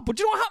so bizarre. But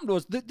do you know what happened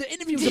was the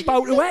interview was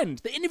about to end.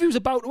 The interview was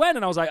about to end,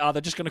 and I was like,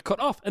 they're just going to cut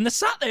off. And they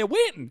sat there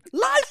waiting.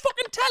 Live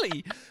fucking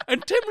telly.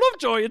 And Tim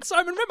Lovejoy and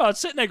Simon Rimmer are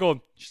sitting there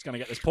going, she's going to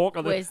get this pork.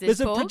 There's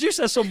a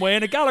producer somewhere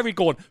in a gallery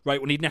going,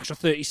 right, we need an extra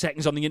 30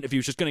 seconds on the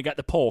interview. She's going to get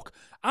the pork.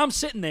 I'm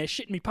sitting there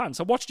shitting my pants.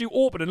 I watched you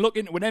open and look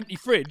into an empty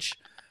fridge.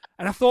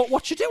 And I thought,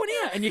 what you doing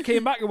here? And you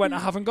came back and went, I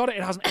haven't got it.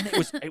 It hasn't. And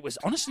it was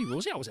honestly,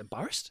 Rosie, I was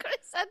embarrassed. Chris,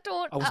 I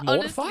was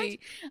mortified. Honestly,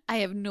 I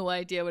have no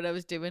idea what I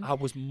was doing. I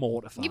was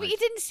mortified. Yeah, but you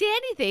didn't say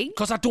anything.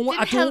 Because I don't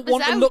want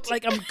to look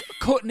like I'm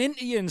cutting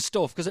into you and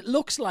stuff. Because it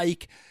looks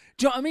like,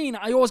 do you know what I mean?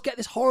 I always get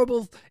this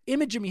horrible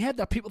image in my head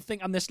that people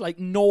think I'm this like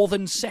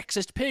northern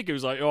sexist pig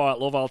who's like, all right,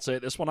 love, I'll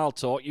take this one, I'll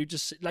talk. You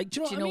just like,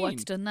 do you know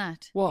what's done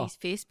that? What?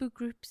 These Facebook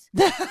groups.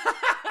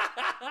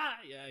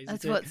 Yeah,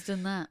 that's what's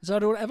done that. So I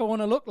don't ever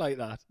want to look like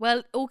that.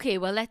 Well, okay.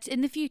 Well, let's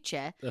in the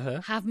future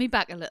have me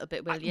back a little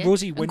bit, will you?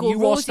 Rosie, when you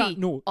Rosie, start,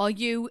 no, are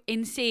you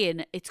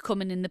insane? It's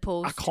coming in the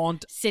post. I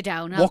can't sit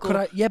down. What could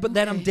I? Yeah, but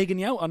then I'm digging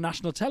you out on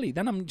national telly.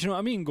 Then do you know what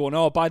I mean? Going,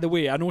 oh, by the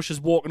way, I know she's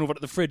walking over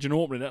to the fridge and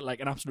opening it like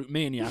an absolute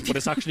maniac, but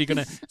it's actually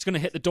gonna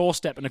hit the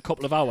doorstep in a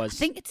couple of hours. I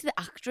think it's the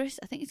actress.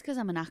 I think it's because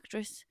I'm an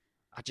actress.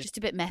 Just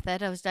a bit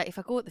method. I was like, if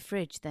I go at the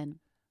fridge, then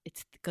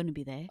it's going to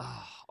be there.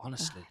 Oh,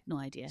 honestly. No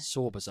idea.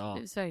 So bizarre.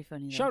 It was very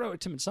funny, though. Shout out to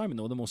Tim and Simon,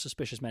 though, the most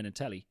suspicious men in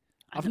telly.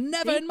 I've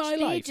never in my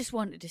life... They just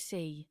wanted to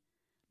see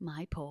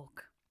my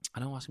pork. I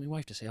know, asking my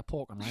wife to see a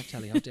pork on live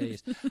telly. How dare you?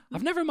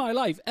 I've never in my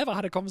life ever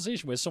had a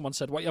conversation where someone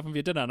said, what are you having for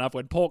your dinner? And I've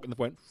went, pork. And they've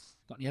went,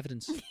 got any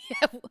evidence?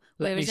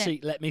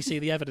 Let me see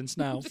the evidence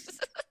now.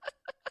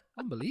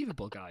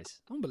 Unbelievable,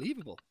 guys.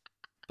 Unbelievable.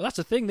 But that's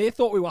the thing. They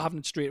thought we were having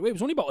it straight away. It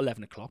was only about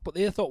 11 o'clock, but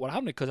they thought we were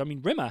having it because, I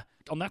mean, Rimmer,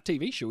 on that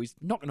TV show, he's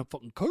knocking up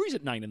fucking curries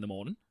at 9 in the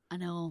morning. I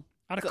know.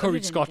 I had a Gutted curried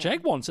in the Scotch jar.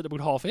 egg once at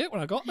about 8:30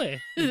 when I got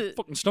there. My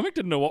fucking stomach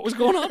didn't know what was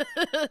going on.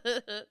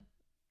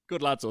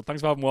 Good lads, though.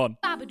 Thanks for having one.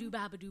 Babadoo,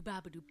 babadoo,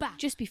 babadoo, ba.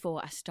 Just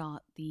before I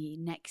start the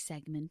next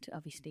segment,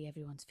 obviously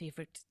everyone's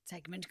favourite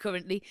segment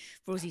currently,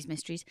 Rosie's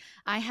Mysteries,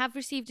 I have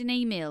received an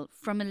email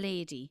from a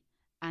lady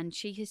and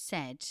she has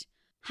said,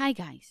 "Hi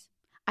guys,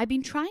 I've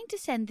been trying to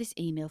send this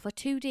email for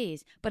 2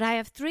 days, but I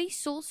have 3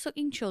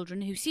 soul-sucking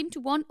children who seem to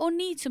want or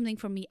need something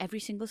from me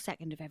every single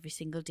second of every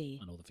single day."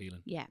 I know the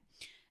feeling. Yeah.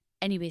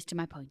 Anyways, to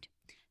my point.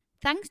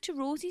 Thanks to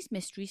Rosie's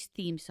Mysteries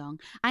theme song,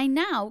 I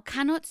now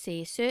cannot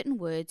say certain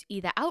words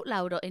either out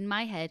loud or in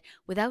my head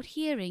without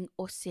hearing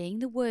or saying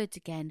the words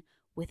again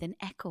with an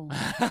echo.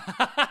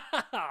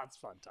 That's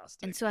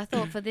fantastic. And so I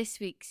thought for this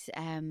week's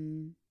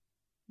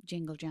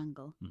Jingle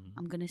Jangle, Mhm.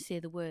 I'm going to say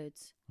the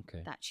words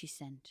Okay. that she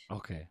sent.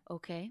 Okay.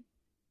 Okay?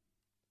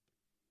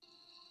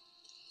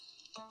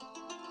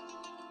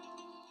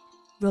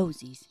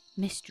 Rosie's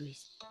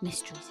Mysteries,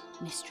 Mysteries,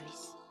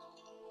 Mysteries.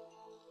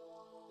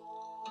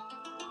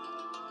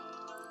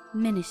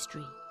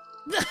 Ministry.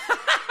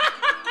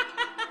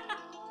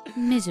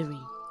 Misery.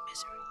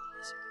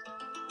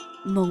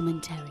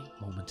 Momentary.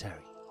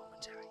 Momentary.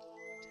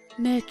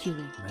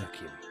 Mercury.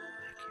 Mercury.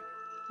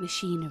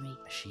 Machinery.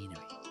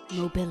 Machinery.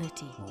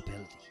 Mobility.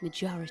 Mobility.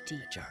 Majority.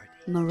 Majority.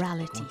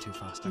 Morality. Going too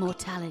fast.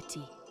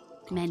 Mortality.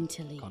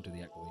 Mentally. Can't do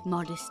the echo.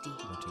 Modesty.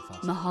 Going too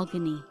fast.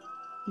 Mahogany.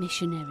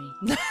 Missionary.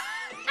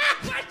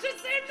 I should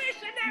say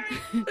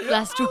missionary.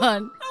 Last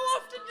one. How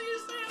often do you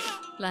say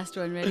that? Last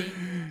one, ready?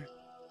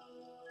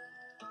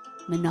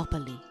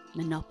 Monopoly.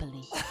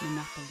 Monopoly.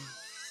 Monopoly.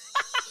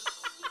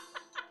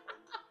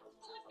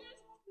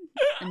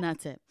 And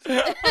that's it.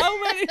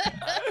 How many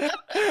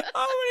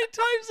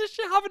times is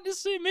she having to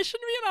say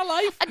missionary in her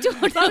life? I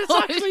don't That know. is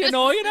actually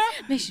annoying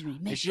her. Missionary.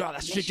 Yeah, Missionary.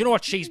 that's, do you know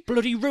what? She's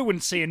bloody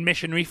ruined saying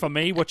missionary for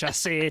me, which I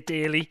say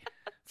daily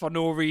for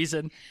no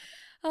reason.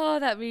 Oh,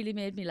 that really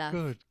made me laugh.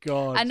 Good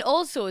God. And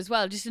also, as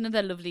well, just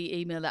another lovely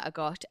email that I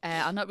got.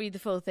 I'll not read the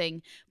full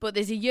thing, but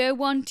there's a year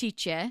 1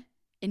 teacher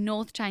in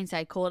North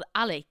Tyneside called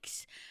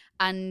Alex,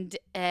 and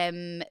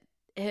I'm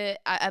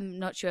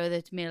not sure whether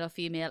it's male or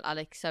female.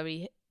 Alex,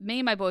 sorry. Me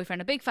and my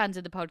boyfriend are big fans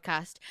of the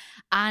podcast,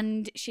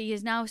 and she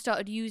has now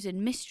started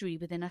using mystery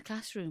within her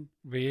classroom.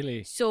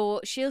 Really? So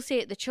she'll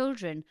say to the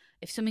children,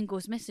 if something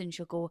goes missing,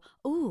 she'll go,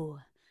 "Oh,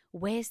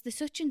 where's the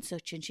such and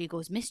such?" And she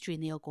goes, "Mystery,"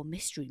 and they all go,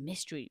 "Mystery,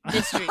 mystery,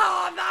 mystery."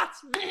 Oh,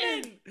 that's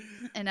mint.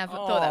 And I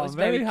thought that was I'm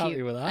very very cute.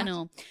 happy with that. I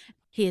know.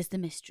 Here's the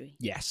mystery.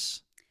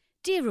 Yes.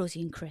 Dear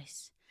Rosie and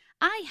Chris,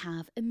 I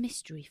have a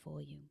mystery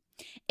for you.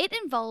 It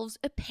involves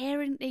a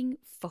parenting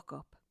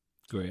fuck-up.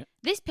 Great.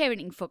 This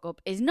parenting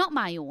fuck-up is not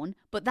my own,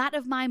 but that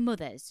of my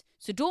mother's.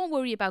 So don't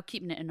worry about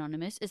keeping it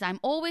anonymous, as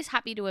I'm always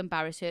happy to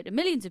embarrass her to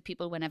millions of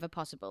people whenever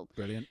possible.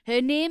 Brilliant.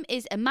 Her name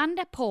is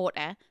Amanda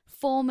Porter,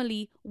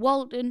 formerly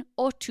Walton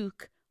or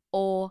Took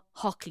or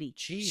Hockley.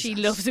 Jesus. She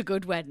loves a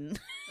good wedding.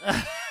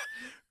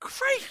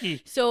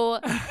 Crikey. So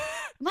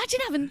imagine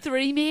having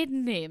 3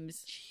 maiden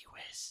names. Gee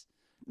whiz.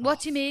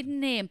 What's your maiden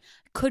name?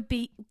 Could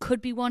be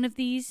one of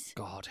these.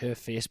 God, her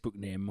Facebook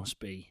name must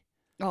be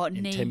Oh,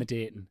 name.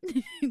 intimidating.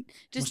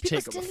 Does Must people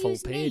take up still a full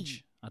use page.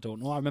 name? I don't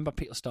know. I remember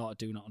people started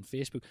doing it on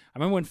Facebook. I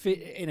remember when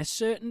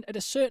at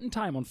a certain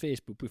time on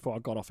Facebook before I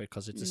got off it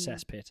because it's a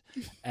cesspit.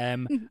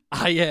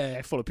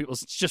 I full of people.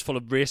 It's just full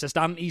of racist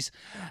aunties.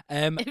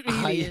 It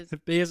really is.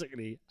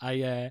 Basically,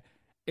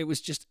 it was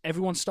just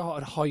everyone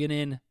started hiring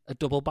in a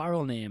double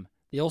barrel name.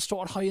 They all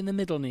started hiring the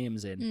middle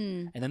names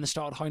in, and then they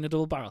started hiring a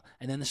double barrel,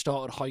 and then they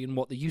started hiring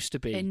what they used to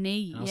be. A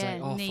knee, And I was yeah,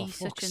 like, oh, knee, for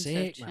such fuck's and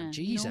sake, such. man,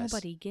 Jesus.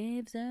 Nobody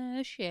gives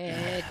a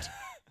shit.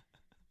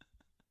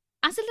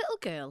 As a little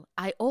girl,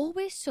 I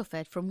always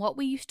suffered from what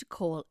we used to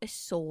call a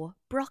sore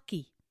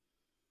brocky,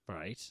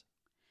 Right.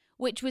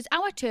 which was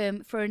our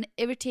term for an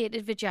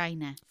irritated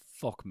vagina.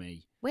 Fuck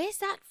me. Where's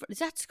that from? Is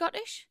that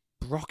Scottish?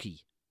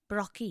 Brocky.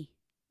 Brocky.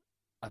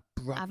 A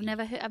brocky. I've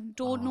never heard, I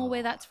don't know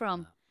where that's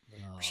from.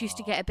 Oh. She used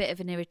to get a bit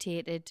of an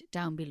irritated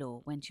down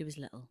below when she was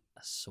little.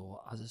 As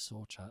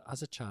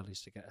a child, I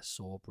used to get a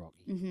sore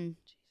brocky. Mm-hmm.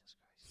 Jesus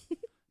Christ.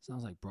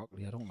 Sounds like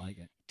broccoli. I don't like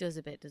it. Does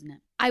a bit, doesn't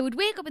it? I would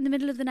wake up in the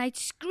middle of the night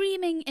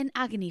screaming in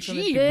agony from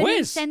Gee a burning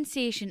whiz.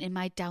 sensation in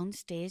my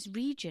downstairs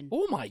region.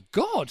 Oh my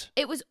God.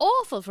 It was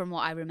awful from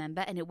what I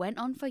remember, and it went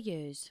on for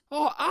years.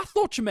 Oh, I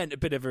thought you meant a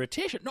bit of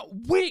irritation, not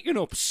waking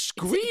up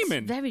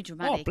screaming. It's very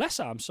dramatic. Oh, bless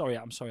her. I'm sorry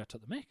I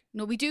took the mic.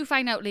 No, we do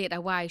find out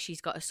later why she's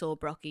got a sore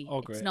brocky.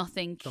 Oh, great. It's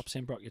nothing Stop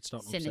saying broccoli. It's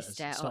not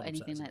sinister or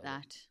anything like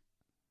that.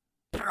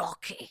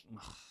 Brocky.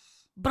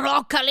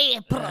 Broccoli,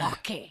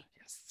 brocky.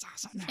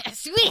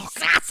 Sweet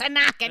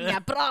Sassenach and your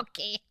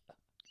brocky.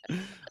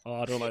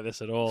 Oh, I don't like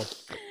this at all.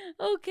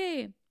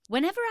 Okay.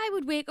 Whenever I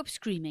would wake up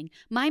screaming,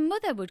 my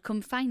mother would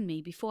come find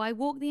me before I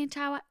woke the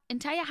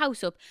entire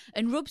house up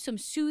and rub some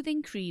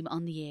soothing cream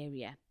on the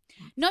area.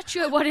 Not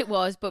sure what it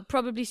was, but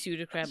probably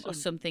Sudocrem or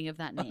something of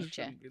that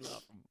nature.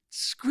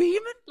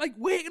 screaming, like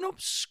waking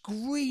up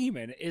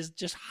screaming is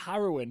just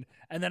harrowing.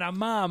 And then our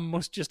mum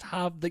must just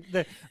have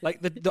the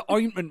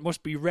ointment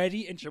must be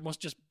ready, and she must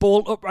just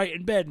bolt upright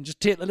in bed and just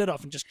take the lid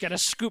off and just get a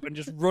scoop and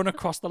just run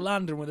across the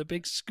landing with a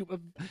big scoop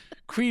of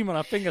cream on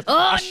her fingers.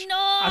 Oh, no!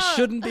 I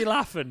shouldn't be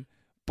laughing,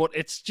 but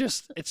it's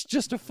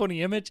just a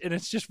funny image, and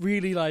it's just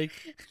really like,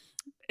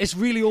 it's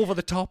really over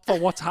the top for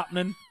what's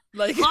happening.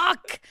 Like,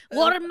 fuck!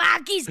 What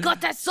Maggie's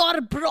got a sore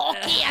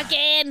brockie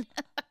again.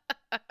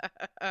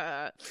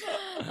 Oh,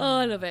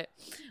 I love it.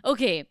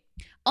 Okay,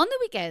 on the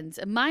weekends,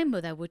 my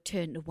mother would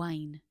turn to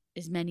wine,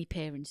 as many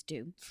parents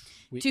do.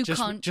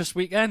 Just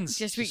weekends.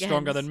 Just weekends.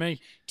 Stronger than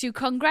me. To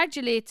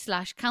congratulate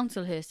 /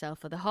 counsel herself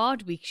for the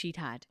hard week she'd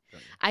had.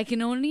 I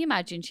can only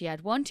imagine she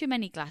had one too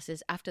many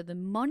glasses after the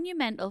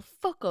monumental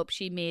fuck-up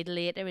she made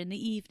later in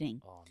the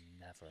evening. Oh,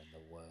 never in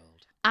the world.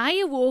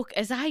 I awoke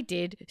as I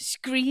did,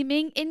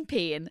 screaming in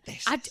pain.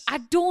 I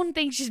don't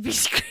think she'd be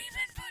screaming,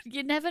 but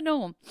you never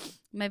know.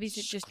 Maybe it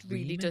just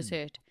really does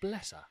hurt.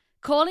 Bless her.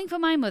 Calling for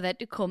my mother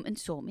to come and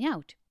sort me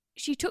out.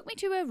 She took me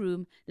to her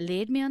room,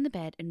 laid me on the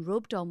bed, and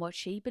rubbed on what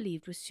she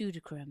believed was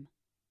Sudocrem.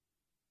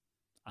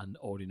 I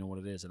already know what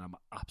it is, and I'm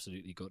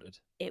absolutely gutted.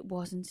 It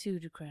wasn't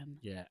Sudocrem.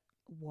 Yeah.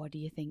 What do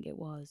you think it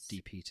was?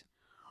 Deep heat.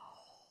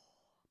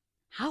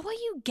 How are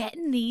you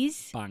getting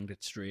these? Banged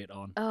it straight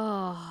on.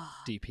 Oh.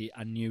 Deep heat.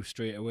 I knew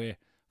straight away.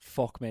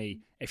 Fuck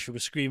me. If she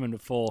was screaming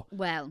before,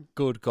 well,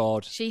 good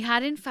God. She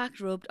had in fact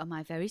rubbed on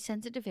my very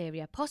sensitive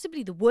area,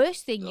 possibly the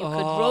worst thing you could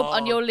rub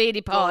on your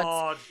lady parts.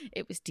 God.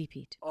 It was deep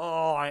heat.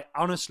 Oh, I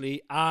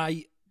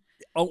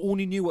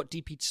only knew what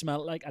deep heat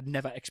smelled like. I'd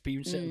never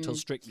experienced it until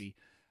Strictly.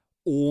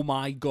 Oh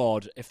my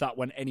God, if that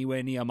went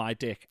anywhere near my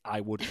dick,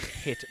 I would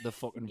hit the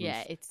fucking roof.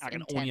 Yeah, it's I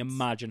can intense. only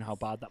imagine how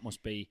bad that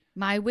must be.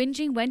 My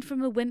whinging went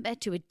from a whimper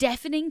to a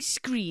deafening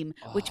scream,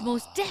 which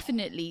most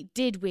definitely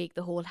did wake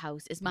the whole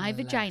house as my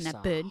vagina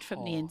burned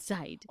from the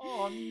inside.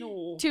 Oh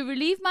no. To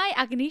relieve my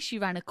agony, she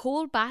ran a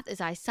cold bath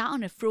as I sat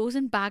on a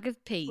frozen bag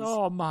of peas.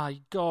 Oh my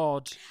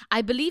God.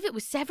 I believe it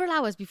was several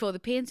hours before the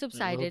pain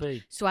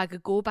subsided, so I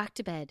could go back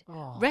to bed.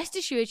 Oh. Rest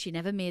assured, she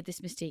never made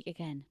this mistake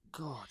again.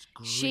 God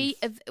grief. She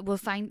will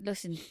find.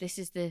 Listen, this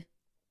is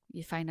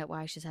you find out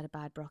why she's had a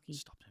bad brockie.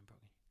 Stop saying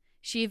brockie.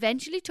 She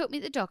eventually took me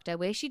to the doctor,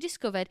 where she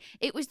discovered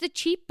it was the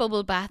cheap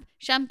bubble bath,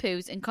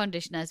 shampoos and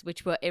conditioners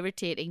which were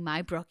irritating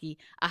my brockie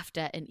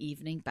after an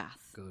evening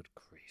bath. Good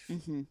grief.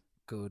 Mm-hmm.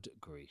 Good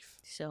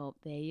grief. So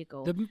there you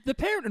go. The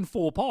parent in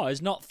faux pas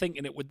is not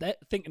thinking it was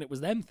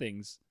them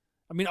things.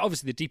 I mean,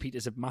 obviously the deep heat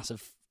is a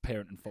massive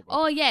parent in faux pas.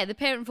 Oh yeah, the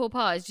parent faux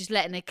pas is just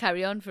letting it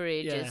carry on for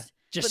ages. Yeah,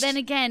 but then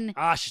again,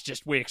 she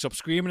just wakes up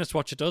screaming. That's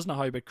what she does. Now,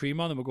 how you put cream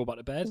on, then we'll go back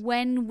to bed.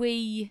 When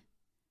we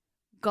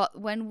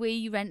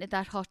rented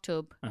that hot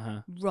tub,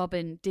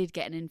 Robin did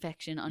get an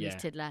infection on his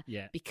tiddler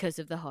because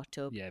of the hot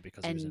tub. Yeah,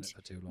 because he was in it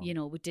for too long. You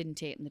know, we didn't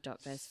take him to the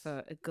doctors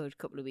for a good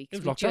couple of weeks.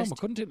 It was lockdown. We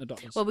couldn't take him to the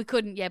doctors. Well, we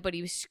couldn't. Yeah, but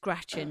he was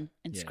scratching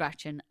and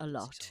scratching a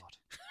lot. It's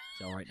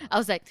all right now. I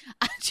was like,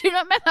 do you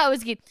not remember? I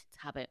was like, it's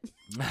a habit.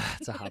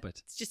 It's a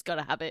habit. It's just got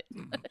a habit.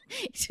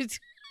 He just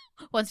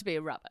wants to be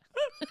a rapper.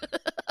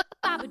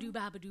 Babadoo,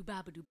 babadoo,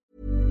 babadoo.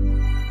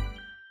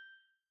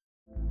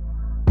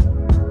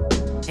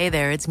 Hey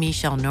there, it's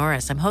Michelle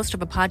Norris. I'm host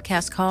of a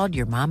podcast called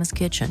Your Mama's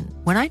Kitchen.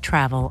 When I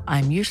travel,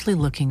 I'm usually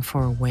looking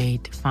for a way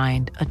to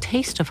find a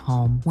taste of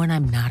home when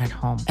I'm not at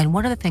home. And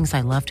one of the things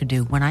I love to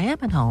do when I am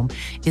at home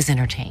is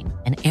entertain.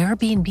 And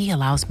Airbnb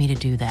allows me to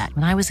do that.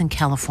 When I was in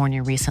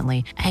California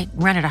recently, I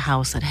rented a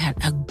house that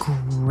had a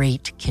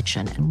great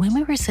kitchen. And when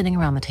we were sitting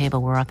around the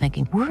table, we were all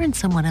thinking, we're in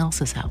someone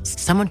else's house.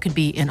 Someone could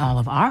be in all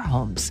of our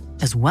homes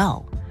as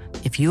well.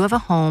 If you have a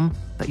home,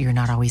 but you're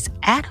not always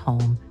at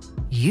home,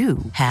 you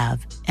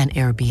have an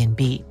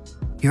Airbnb.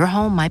 Your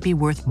home might be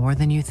worth more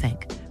than you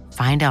think.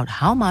 Find out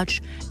how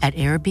much at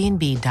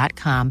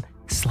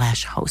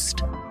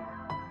airbnb.com/host.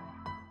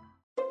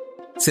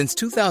 Since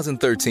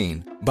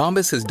 2013,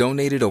 Bombas has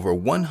donated over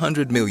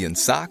 100 million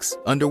socks,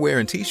 underwear,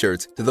 and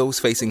T-shirts to those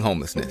facing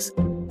homelessness.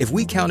 If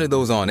we counted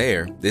those on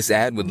air, this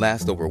ad would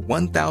last over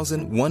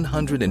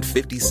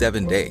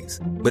 1,157 days.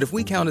 But if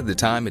we counted the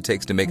time it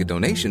takes to make a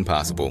donation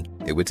possible,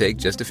 it would take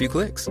just a few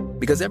clicks.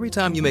 Because every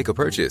time you make a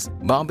purchase,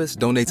 Bombas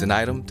donates an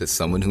item to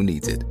someone who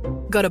needs it.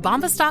 Go to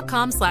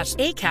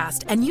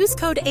bombas.com/ACAST and use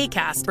code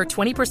ACAST for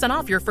 20%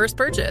 off your first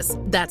purchase.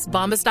 That's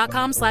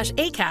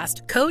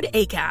bombas.com/ACAST, code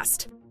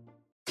ACAST.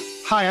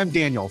 Hi, I'm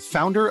Daniel,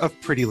 founder of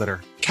Pretty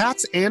Litter.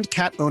 Cats and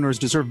cat owners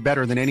deserve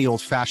better than any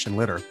old-fashioned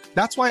litter.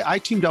 That's why I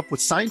teamed up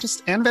with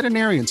scientists and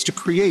veterinarians to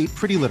create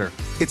Pretty Litter.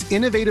 Its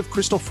innovative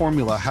crystal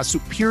formula has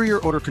superior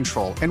odor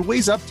control and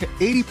weighs up to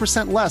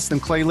 80% less than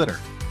clay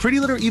litter. Pretty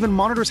Litter even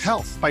monitors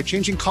health by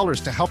changing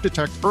colors to help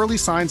detect early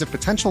signs of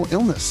potential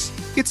illness.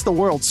 It's the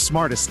world's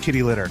smartest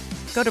kitty litter.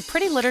 Go to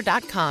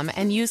prettylitter.com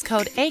and use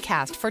code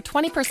ACAST for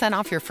 20%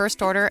 off your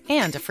first order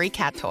and a free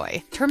cat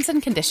toy. Terms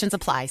and conditions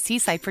apply. See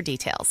site for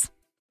details.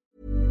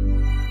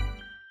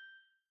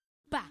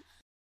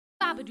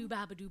 Babadoo,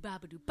 babadoo,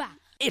 babadoo, ba.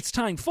 It's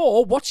time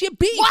for What's Your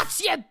Beef?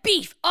 What's your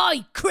beef?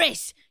 Oi,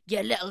 Chris,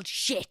 you little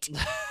shit.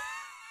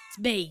 It's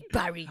me,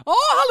 Barry.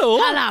 Oh, hello.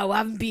 Hello, I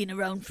haven't been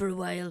around for a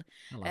while.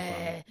 Hello,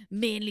 Barry.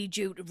 Mainly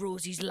due to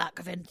Rosie's lack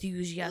of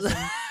enthusiasm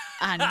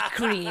and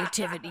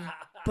creativity.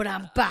 But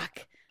I'm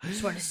back. I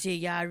just want to say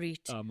you're alright.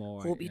 I'm all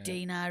right, Hope you're yeah.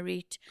 doing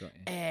alright. Got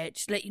you.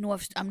 Just let you know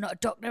I'm not a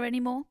doctor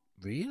anymore.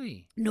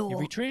 Really? No. You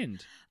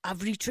retrained? I've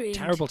retrained.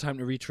 Terrible time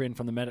to retrain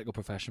from the medical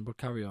profession, but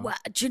carry on. Well,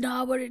 do you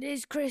know what it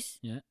is, Chris?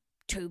 Yeah.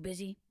 Too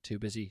busy. Too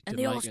busy. And Didn't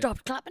they all like it.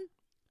 stopped clapping.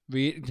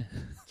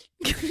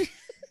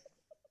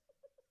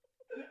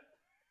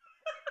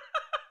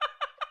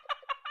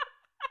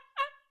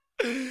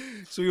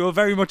 So you were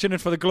very much in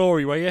it for the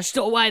glory, were you?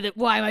 So why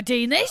am I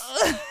doing this?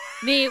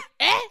 Me,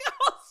 eh?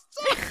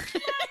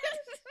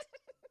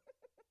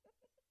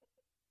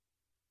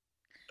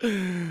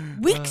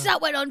 Weeks that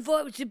went on for.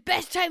 It was the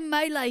best time of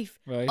my life.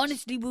 Right.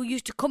 Honestly, we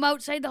used to come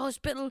outside the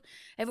hospital.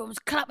 Everyone was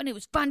clapping. It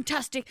was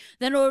fantastic.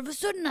 Then all of a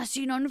sudden, I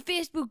seen on the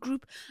Facebook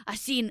group,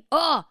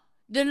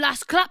 the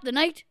last clap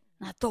tonight.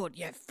 And I thought,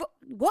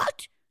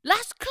 what?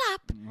 Last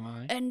clap?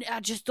 Right. And I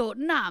just thought,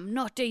 nah, I'm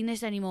not doing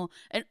this anymore.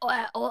 And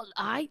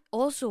I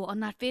also, on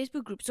that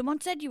Facebook group,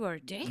 someone said you were a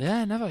dick.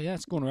 Yeah, never. Yeah,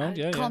 it's going around.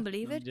 I can't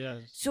believe it. Yeah.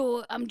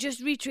 So I'm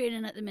just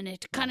retraining at the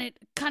minute.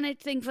 Can't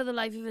think for the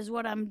life of us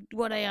what I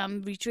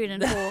am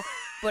retraining for.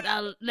 But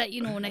I'll let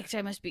you know next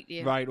time I speak to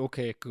you. Right.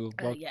 Okay. Cool.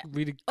 Well, yeah.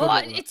 really good. Oh,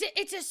 luck with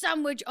it's a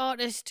sandwich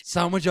artist that.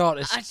 Sandwich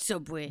artist at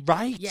Subway.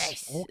 Right.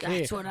 Yes. Okay.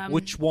 That's what I'm.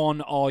 Which one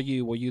are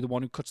you? Are you the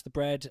one who cuts the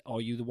bread? Or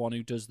are you the one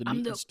who does the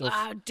meat and stuff?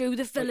 I do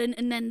the filling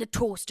and then the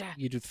toaster.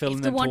 You do filling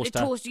if and the one toaster. to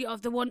toast you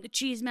of the one the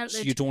cheese melted.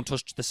 So you don't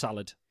touch the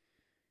salad.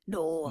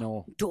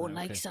 No. Don't Right,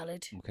 like okay.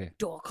 salad. Okay.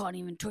 I can't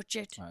even touch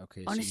it. Right, okay,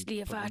 so you Honestly,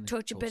 if put it I in the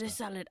touch a bit of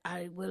toaster. salad,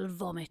 I will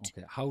vomit.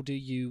 Okay. How do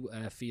you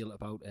feel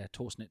about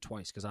toasting it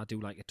twice? Because I do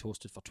like it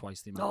toasted for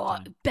twice the amount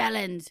of time.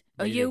 Bellend.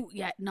 Are Really? you?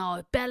 Yeah,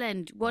 no,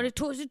 Bellend. Want to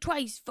toast it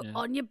twice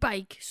on your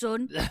bike,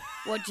 son?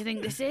 What do you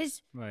think this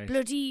is? Right.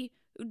 Bloody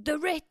the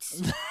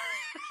Ritz.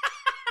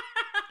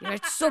 You're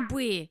at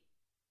Subway.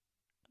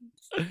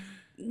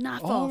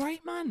 Naff All off.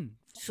 right, man.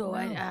 So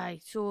Wow.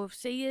 so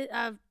see you.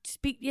 I'll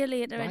speak to you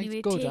later Right,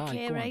 anyway. good, Take aye,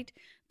 care, go on. right?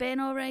 Ben,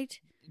 all right?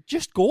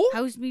 Just go.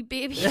 How's me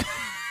baby? See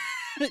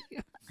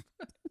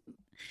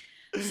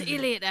you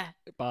later.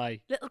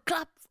 Bye. Little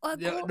clap. I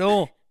go.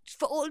 No. Just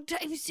for old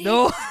time's sake.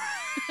 No.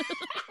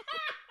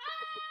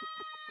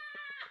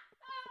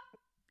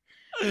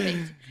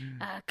 Right.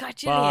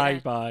 Catch you Bye,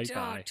 later. bye,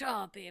 Ta, bye.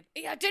 ta, babe.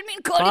 Yeah, I didn't mean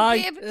to call Bye.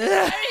 you babe.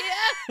 Sorry,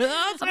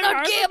 yeah. I'm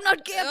not gay. I'm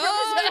not gay.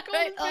 I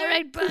promise. All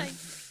right, bye.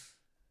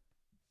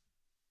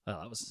 Well,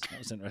 that was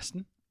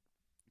interesting.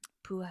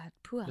 Poor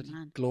Bloody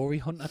man. glory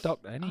hunter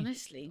doctor, ain't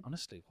he?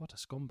 Honestly. What a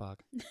scumbag.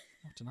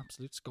 What an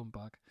absolute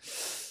scumbag.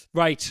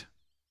 Right.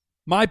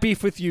 My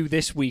beef with you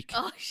this week.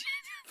 Oh shit.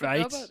 I forgot Right.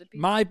 about the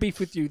beef. My beef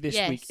with you this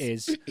Yes. week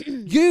is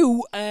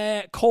you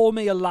call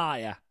me a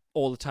liar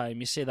all the time.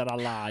 You say that I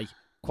lie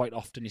quite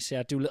often. You say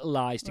I do little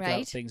lies to get out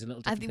Right. things and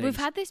little I different think things.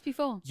 we've had this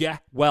before. Yeah,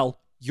 well,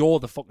 you're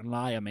the fucking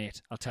liar,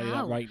 mate. I'll tell you that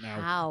How? right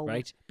now. How?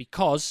 Right?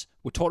 Because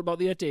we talked about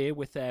the other day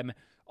with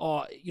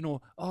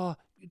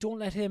don't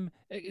let him,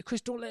 Chris,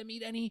 don't let him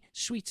eat any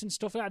sweets and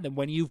stuff like that. And then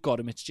when you've got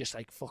him, it's just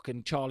like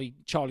fucking Charlie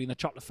in the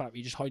chocolate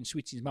factory, just hiding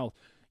sweets in his mouth.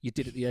 You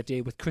did it the other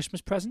day with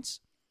Christmas presents.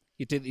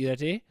 You did it the other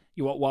day.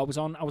 I was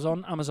on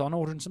Amazon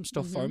ordering some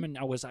stuff for him, and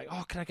I was like,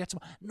 "Oh, can I get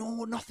some?"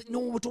 No, nothing. No,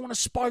 we don't want to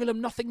spoil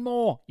him. Nothing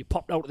more. You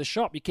popped out of the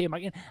shop. You came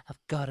back in. I've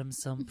got him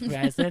some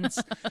presents.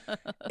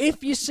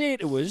 If you say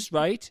to us,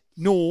 right?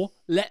 No,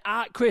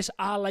 Chris.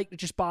 I like to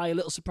just buy a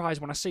little surprise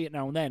when I see it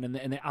now and then,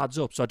 and it adds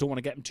up. So I don't want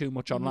to get him too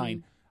much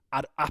online.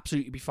 I'd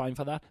absolutely be fine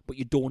for that. But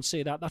you don't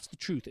say that. That's the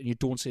truth. And you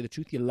don't say the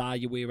truth. You lie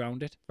your way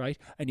around it, right?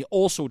 And you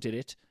also did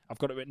it. I've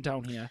got it written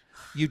down here.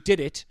 You did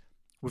it.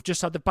 We've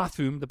just had the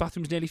bathroom. The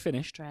bathroom's nearly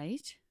finished.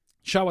 Right.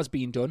 Shower's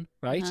been done,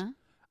 right? Uh-huh.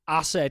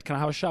 I said, can I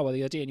have a shower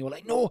the other day? And you were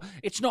like, no,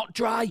 it's not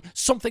dry.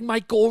 Something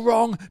might go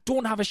wrong.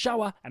 Don't have a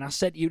shower. And I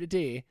said to you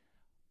today,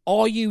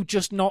 are you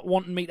just not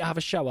wanting me to have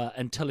a shower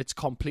until it's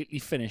completely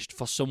finished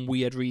for some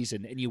weird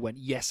reason? And you went,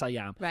 yes, I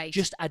am. Right.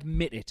 Just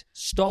admit it.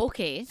 Stop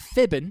Okay.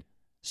 fibbing.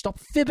 Stop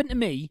fibbing to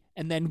me.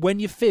 And then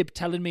when you fib,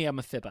 telling me I'm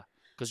a fibber.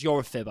 Because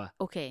you're a fibber.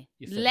 Okay.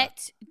 You fibber.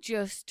 Let's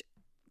just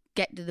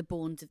get to the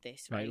bones of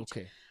this, right? Right,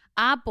 okay.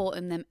 I bought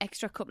him them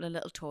extra couple of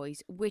little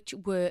toys, which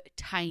were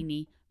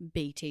tiny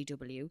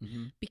BTW,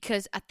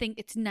 because I think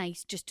it's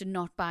nice just to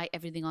not buy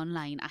everything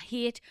online. I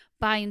hate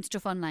buying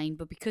stuff online,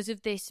 but because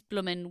of this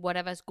blooming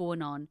whatever's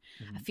going on,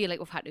 I feel like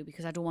we've had to,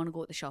 because I don't want to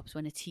go to the shops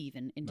when it's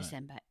heaving in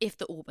December. If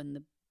they open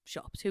the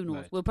shops, who knows?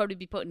 Right. We'll probably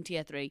be putting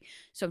tier 3.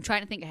 So I'm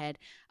trying to think ahead.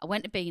 I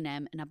went to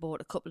B&M and I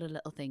bought a couple of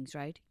little things,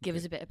 right? Give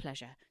us a bit of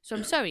pleasure. So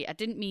I'm sorry, I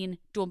didn't mean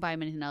don't buy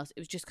them anything else. It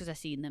was just because I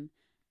seen them.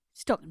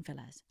 Stocking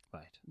fillers.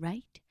 Right.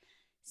 Right?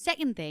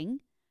 Second thing,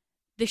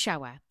 the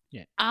shower.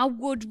 Yeah. I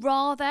would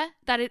rather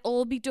that it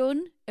all be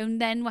done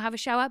and then we'll have a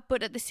shower,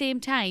 but at the same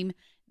time,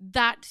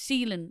 that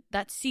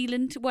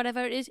sealant,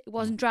 whatever it is, it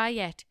wasn't dry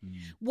yet.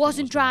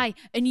 Wasn't dry.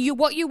 And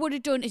what you would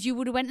have done is you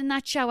would have went in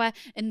that shower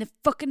and the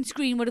fucking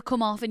screen would have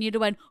come off and you'd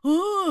have went,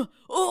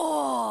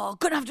 oh, I'm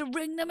going to have to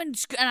ring them. And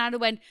I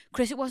went,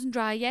 Chris, it wasn't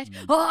dry yet.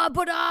 Oh,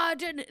 but I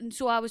didn't. And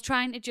so I was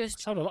trying to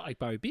just... Sounded a lot like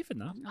Barry Beef in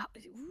that.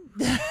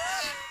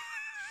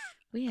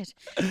 Weird.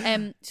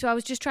 So I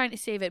was just trying to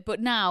save it. But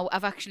now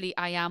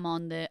I am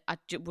on the...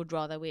 would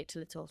rather wait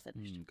till it's all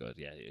finished. Good,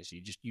 yeah. So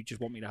you just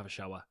want me to have a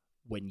shower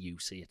when you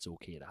say it's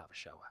okay to have a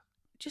shower.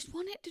 Just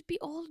want it to be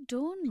all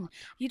done.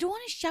 You don't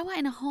want to shower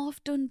in a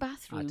half-done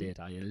bathroom. I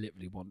did. I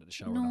literally wanted to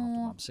shower.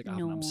 I'm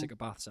sick of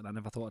baths, and I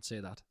never thought I'd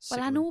say that.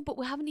 Well, I know, but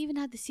we haven't even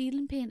had the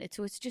ceiling painted,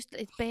 so it's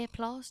bare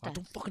plaster. I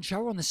don't fucking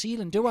shower on the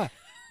ceiling, do I?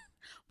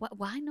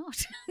 Why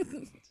not?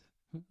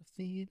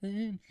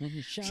 Feeling when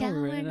you're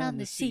showering on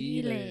the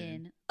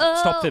ceiling.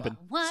 Stop fibbing.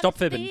 Stop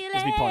fibbing is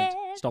my point.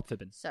 Stop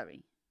fibbing.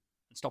 Sorry.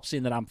 And stop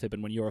saying that I'm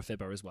fibbing when you're a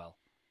fibber as well.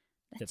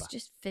 Let's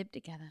just fib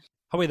together.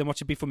 How are then? What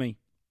should be for me?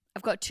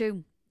 I've got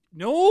 2.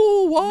 No,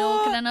 what?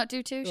 No, can I not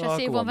do 2? Shall I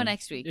save one for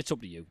next week? It's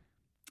up to you.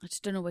 I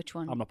just don't know which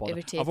one. I'm not bothered.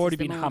 Irritates I've already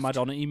been the most. hammered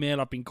on an email.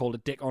 I've been called a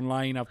dick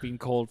online. I've been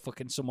called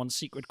fucking someone's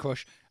secret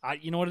crush.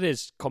 You know what it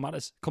is? Come at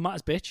us. Come at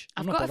us, bitch.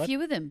 I've got a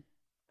few of them.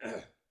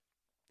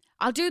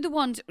 I'll do the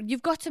ones...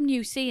 You've got some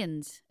new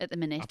sayings at the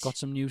minute. I've got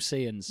some new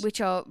sayings. Which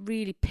are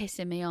really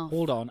pissing me off.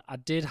 Hold on. I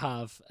did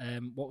have...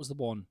 what was the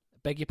one?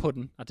 Beg your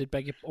pudding. I did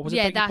beg your... What was it?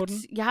 Beg your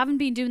pudding? You haven't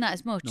been doing that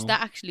as much. No.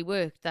 That actually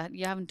worked. That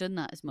you haven't done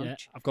that as much. Yeah,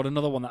 I've got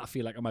another one that I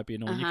feel like I might be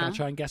annoying you. Can I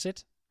try and guess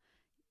it?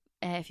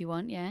 If you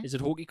want, yeah. Is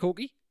it hokey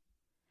cokey?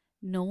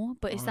 No,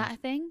 but is that a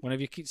thing?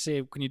 Whenever you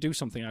say, can you do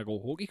something, I go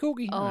hokey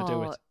cokey, and I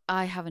do it.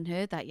 I haven't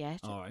heard that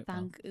yet. All right,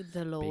 Thank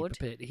the Lord. Be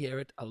prepared to hear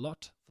it a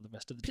lot for the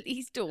rest of the day.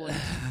 Please don't.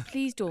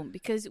 Please don't,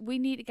 because we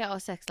need to get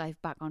our sex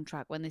life back on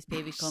track when this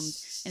baby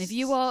comes. And if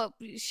you are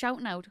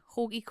shouting out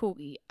hokey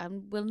cokey, I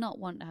will not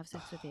want to have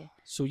sex with you.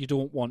 So you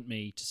don't want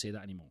me to say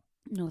that anymore?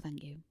 No,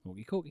 thank you.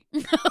 Hokey cokey.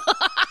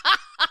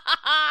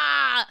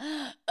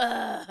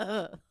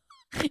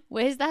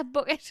 Where's that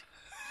bucket?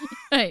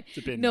 Right. It's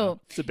a bin no, now.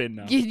 It's a bin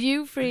now. Your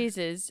new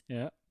phrases.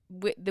 Yeah.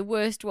 The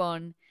worst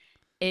one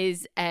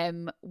is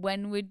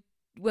when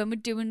we're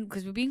doing,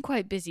 because we've been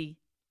quite busy.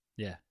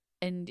 Yeah.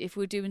 And if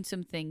we're doing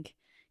something,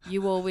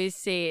 you always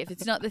say, if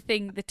it's not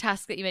the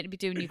task that you're meant to be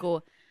doing, you go,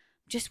 I'm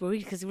just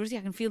worried because Rosie,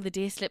 I can feel the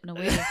day slipping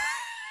away.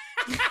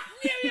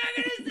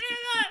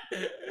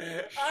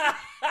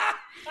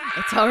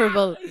 It's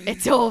horrible.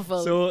 It's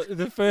awful. So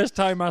the first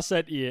time I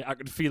said to you, I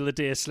could feel the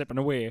day slipping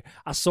away,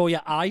 I saw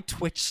your eye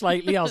twitch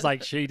slightly. I was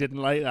like, she didn't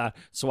like that.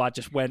 So I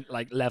just went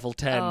like level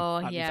 10.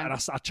 Oh, yeah. And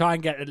I try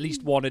and get at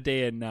least one a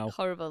day in now.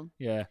 Horrible.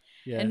 Yeah,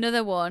 yeah.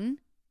 Another one,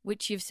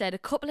 which you've said a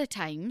couple of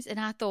times, and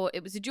I thought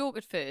it was a joke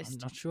at first. I'm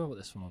not sure what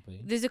this one will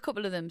be. There's a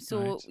couple of them. So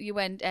right. You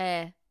went,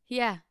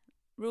 yeah,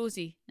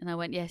 Rosie. And I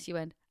went, yes. You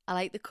went, I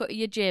like the cut of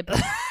your jib.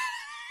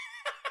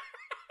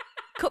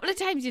 Couple of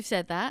times you've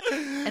said that,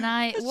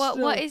 and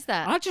what is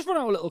that? I just run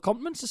out of little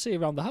compliments to say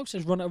around the house. I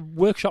just run a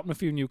workshop and a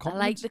few new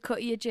compliments. I like the cut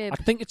of your jib. I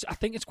think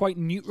it's quite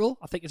neutral.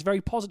 I think it's very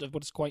positive,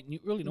 but it's quite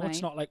neutral. You know, Right.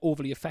 It's not like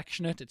overly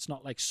affectionate. It's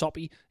not like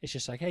soppy. It's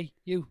just like, hey,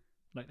 you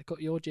like the cut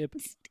of your jib.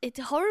 It's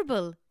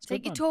horrible. It's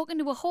like good, you're man. talking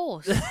to a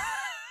horse.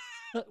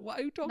 Why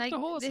are you talking Like to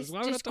horses? Why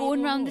would I just talk going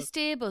to a around the horse?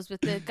 stables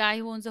with the guy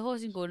who owns the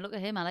horse and going, look at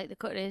him, I like the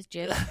cut of his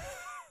jib.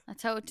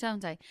 That's how it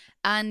sounds like.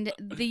 And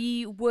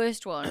the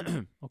worst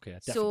one. Okay, I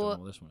definitely don't know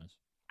what this one is.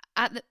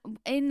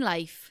 In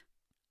life,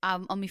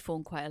 I'm on my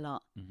phone quite a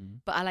lot, Mm-hmm.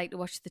 but I like to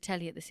watch the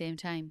telly at the same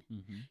time.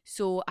 Mm-hmm.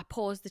 So I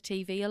pause the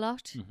TV a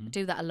lot. Mhm. I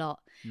do that a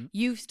lot. Mm.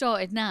 You've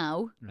started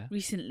now, Yeah.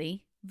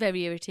 recently,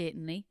 very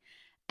irritatingly.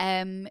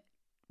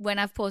 When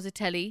I've paused the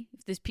telly,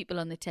 if there's people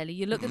on the telly,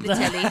 you look at the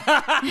telly.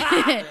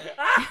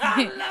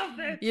 I love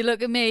it. You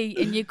look at me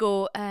and you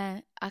go,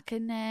 I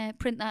can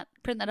print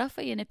that off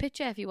for you in a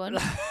picture if you want.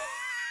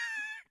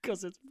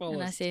 Because it's paused.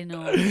 And I say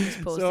no,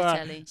 just pause the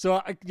telly.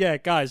 Yeah,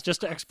 guys, just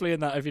to explain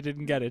that if you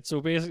didn't get it.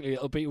 So basically,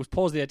 it was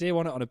paused the idea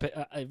on it on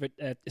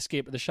a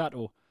Escape at the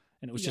Chateau.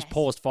 And it was just Yes.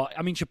 paused for...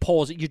 I mean, you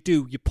pause it.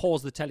 You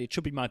pause the telly. It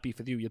should be my beef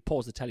with you. You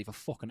pause the telly for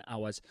fucking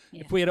hours.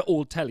 Yeah. If we had an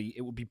old telly,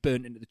 it would be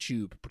burnt into the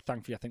tube. But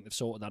thankfully, I think they've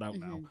sorted that out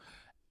now.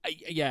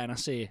 Yeah, and I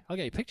say, I'll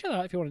get you a picture of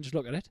that if you want to just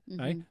look at it.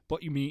 Right?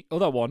 But you mean,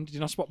 other one, did you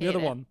not spot the Hate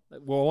other it. one?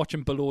 We're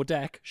watching Below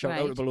Deck. Shout out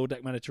to Right. Below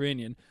Deck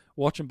Mediterranean.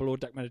 Watching Below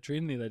Deck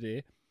Mediterranean the other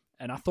day.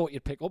 And I thought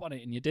you'd pick up on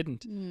it, and you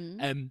didn't.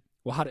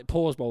 We had it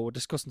paused while we were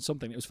discussing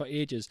something. It was for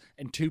ages,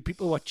 and two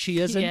people were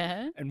cheersing,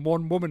 Yeah. and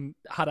one woman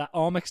had her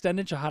arm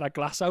extended. She had her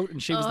glass out,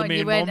 and she was the and main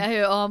you went, one.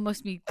 her arm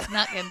must be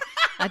knacking.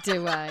 I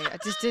do. I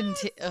just didn't.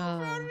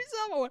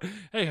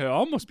 Hey, her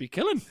arm must be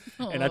killing,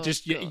 and I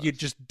just you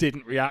just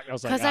didn't react. I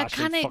was like, Because I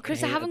can't.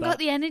 Because I haven't got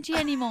the. the energy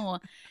anymore.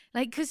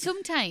 Like, because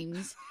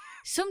sometimes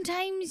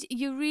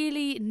you're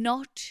really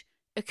not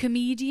a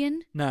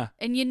comedian. Nah,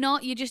 And you're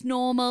not. You're just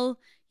normal.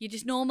 You're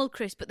just normal,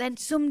 Chris. But then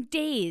some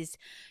days,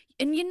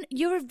 and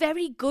you're a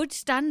very good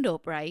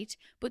stand-up, right?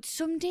 But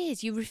some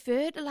days you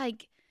refer to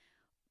like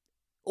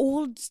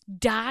old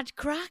dad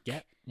crack.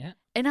 yeah.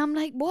 And I'm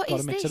like, what Got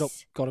is to mix this? it up.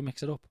 Got to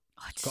mix it up.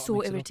 Oh, it's Gotta so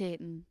mix it up.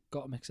 irritating.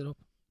 Got to mix it up.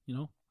 You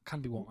know,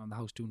 can't be walking around the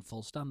house doing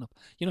full stand-up.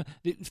 You know,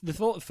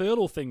 the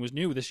furlough thing was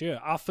new this year.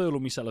 I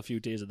furloughed myself a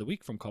few days of the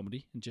week from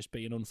comedy and just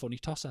be an unfunny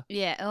tosser.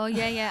 Yeah, oh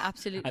yeah,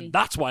 absolutely. And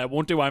that's why I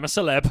won't do I'm a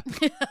Celeb.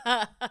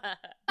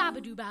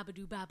 Babadoo,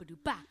 babadoo, babadoo,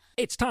 ba.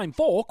 It's time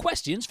for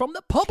questions from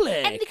the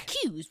public. And the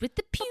cues with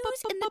the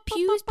pews and the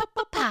pews.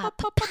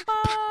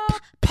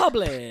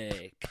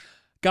 Public.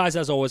 Guys,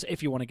 as always,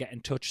 if you want to get in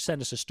touch, send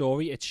us a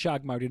story. It's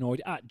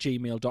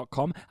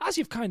shagmarinoid@gmail.com. As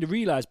you've kind of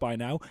realised by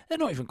now, they're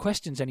not even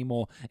questions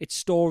anymore. It's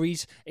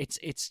stories.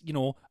 It's you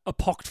know,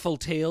 apocryphal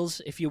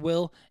tales, if you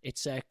will.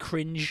 It's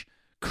cringe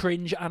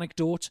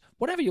anecdotes.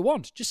 Whatever you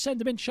want, just send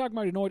them in,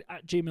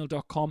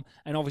 shagmarinoid@gmail.com.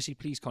 And obviously,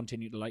 please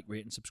continue to like,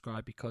 rate and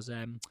subscribe because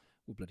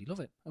we'll bloody love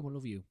it. And we'll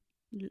love you.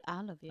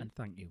 I love you. And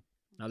thank you.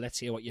 Now let's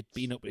hear what you've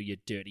been up to, you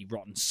dirty,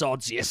 rotten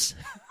sods, yes.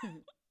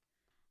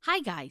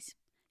 Hi, guys.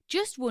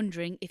 Just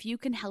wondering if you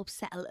can help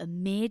settle a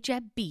major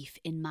beef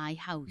in my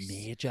house.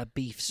 Major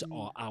beefs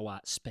are our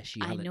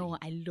speciality. I know,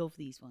 I love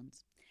these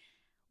ones.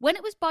 When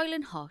it was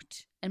boiling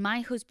hot and my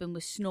husband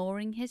was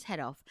snoring his head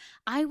off,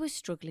 I was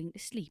struggling to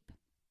sleep.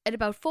 At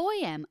about 4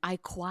 a.m, I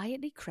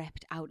quietly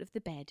crept out of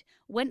the bed,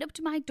 went up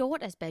to my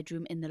daughter's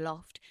bedroom in the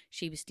loft,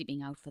 she was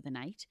sleeping out for the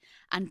night,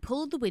 and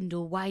pulled the window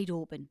wide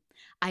open.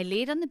 I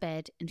laid on the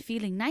bed and,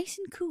 feeling nice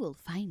and cool,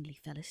 finally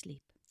fell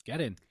asleep.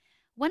 Get in.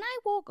 When I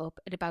woke up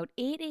at about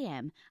 8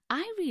 a.m,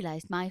 I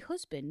realised my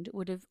husband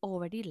would have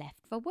already left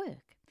for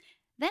work.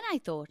 Then I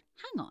thought,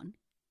 hang on,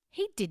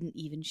 he didn't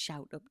even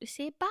shout up to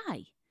say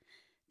bye.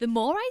 The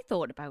more I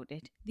thought about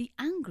it, the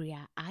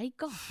angrier I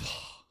got.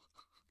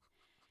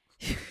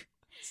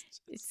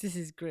 This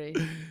is great.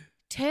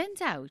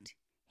 Turns out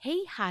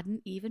he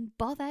hadn't even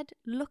bothered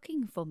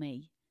looking for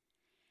me.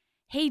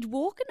 He'd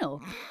woken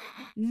up,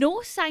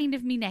 no sign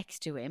of me next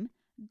to him,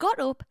 got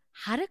up,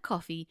 had a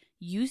coffee,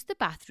 used the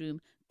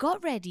bathroom,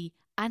 got ready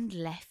and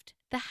left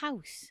the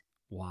house.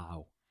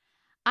 Wow.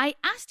 I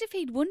asked if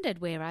he'd wondered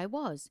where I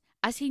was,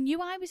 as he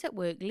knew I was at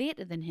work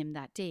later than him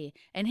that day,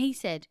 and he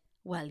said,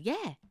 well,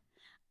 yeah.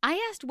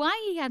 I asked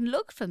why he hadn't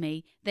looked for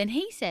me, then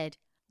he said,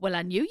 well,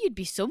 I knew you'd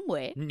be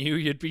somewhere. Knew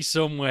you'd be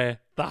somewhere.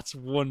 That's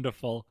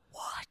wonderful.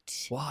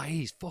 What? Why,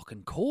 he's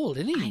fucking cold,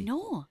 isn't he? I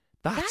know.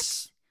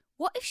 That's...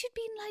 What if she'd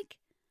been, like,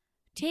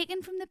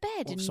 taken from the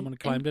bed Or and someone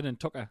climbed in and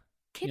took her.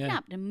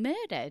 kidnapped and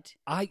murdered?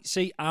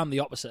 I'm the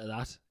opposite of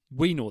that.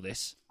 We know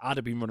this. I'd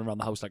have been running around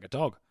the house like a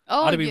dog.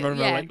 Oh, I'd have been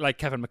running around like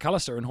Kevin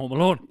McAllister in Home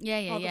Alone.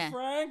 Yeah.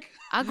 Frank.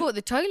 I go to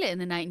the toilet in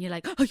the night and you're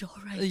like, oh, you're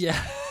all right. Yeah.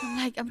 I'm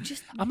like,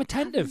 I'm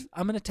attentive.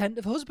 I'm an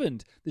attentive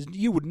husband.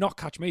 You would not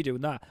catch me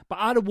doing that. But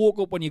I'd have woke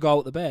up when you go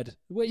out the bed.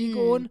 Where are you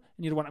going?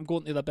 And you'd have went, I'm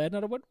going to the other bed. And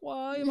I'd have went,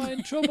 why am I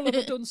in trouble? Have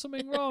I done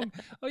something wrong?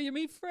 Are you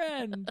me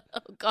friend?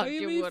 Oh, God, Are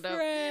you me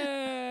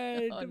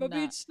friend? Oh, Have I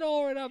been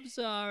snoring? I'm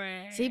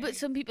sorry. See, but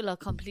some people are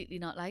completely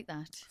not like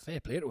that. Fair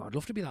play to her. I'd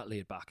love to be that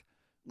laid back.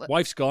 What?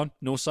 Wife's gone.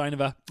 No sign of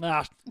her.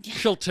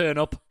 She'll turn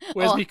up.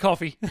 Where's me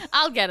coffee?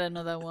 I'll get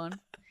another one.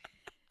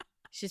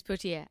 She's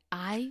put here,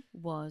 I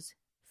was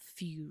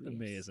furious.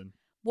 Amazing.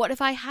 What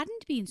if I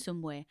hadn't been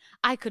somewhere?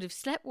 I could have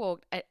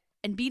sleptwalked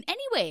and been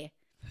anywhere.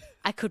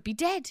 I could be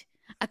dead.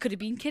 I could have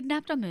been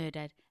kidnapped or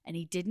murdered, and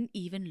he didn't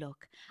even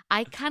look.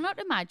 I cannot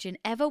imagine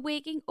ever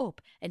waking up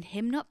and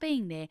him not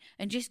being there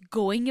and just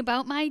going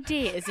about my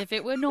day as if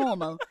it were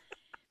normal.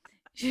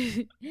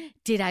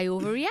 Did I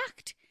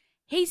overreact?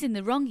 He's in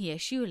the wrong here,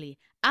 surely.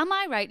 Am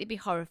I right to be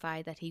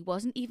horrified that he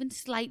wasn't even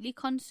slightly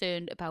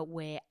concerned about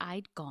where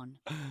I'd gone?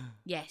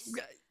 Yes.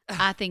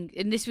 I think,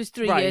 and this was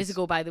 3 years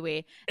ago, by the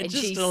way, and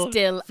she's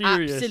still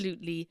furious.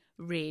 Absolutely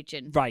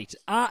raging. Right.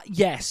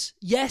 Yes.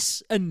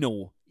 Yes and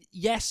no.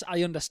 Yes,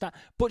 I understand.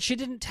 But she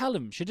didn't tell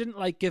him. She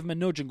didn't, give him a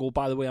nudge and go,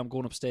 by the way, I'm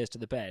going upstairs to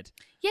the bed.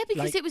 Yeah,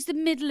 because it was the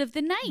middle of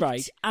the night.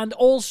 Right. And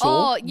also...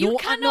 Oh, you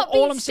cannot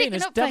all be I'm saying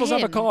is, sticking up for devil's him.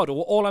 avocado,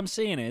 all I'm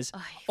saying is,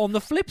 on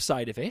the flip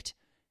side of it,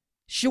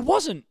 she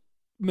wasn't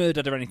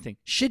murdered or anything.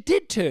 She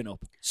did turn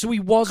up. So he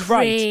was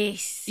right.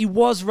 He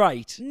was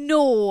right.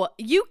 No,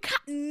 you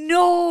can't.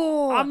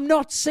 No. I'm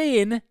not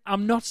saying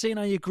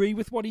I agree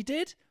with what he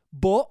did,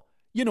 but,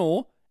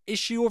 is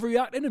she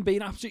overreacting and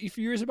being absolutely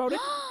furious about it?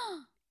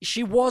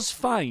 She was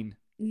fine.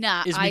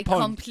 Nah, I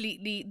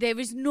completely... There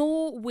is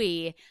no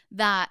way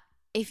that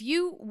if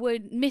you were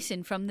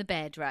missing from the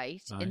bed,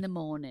 right, in the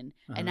morning,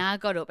 and I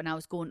got up and I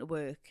was going to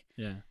work...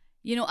 Yeah.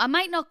 I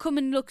might not come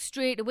and look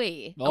straight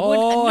away. Here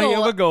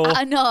we go.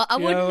 I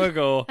wouldn't. Here we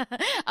go.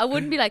 I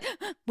wouldn't be like,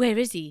 where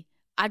is he?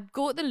 I'd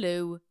go to the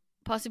loo,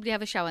 possibly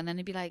have a shower, and then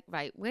I'd be like,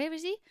 right, where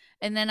is he?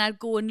 And then I'd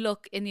go and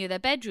look in the other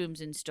bedrooms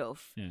and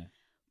stuff. Yeah.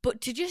 But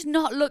to just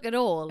not look at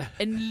all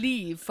and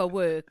leave for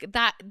work,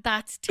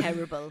 that's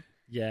terrible.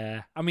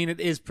 Yeah, I mean, it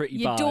is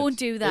pretty bad. You don't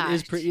do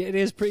that. It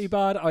is pretty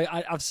bad.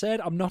 I've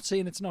said, I'm not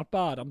saying it's not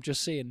bad. I'm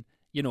just saying,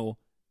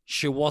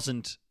 she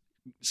wasn't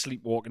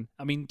sleepwalking.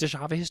 I mean, does she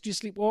have a history of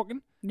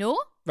sleepwalking? No.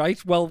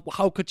 Right? Well,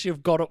 how could she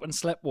have got up and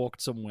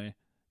sleptwalked somewhere?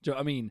 Do you know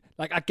what I mean?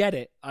 I get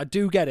it. I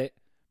do get it.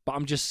 But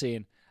I'm just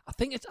saying,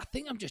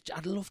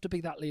 I'd love to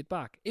be that laid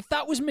back. If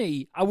that was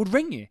me, I would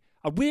ring you.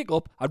 I'd wake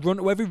up, I'd run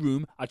to every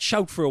room, I'd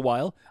shout for a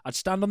while, I'd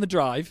stand on the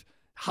drive,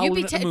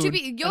 howling at the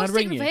moon. You're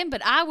sticking for him,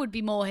 but I would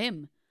be more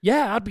him.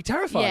 Yeah, I'd be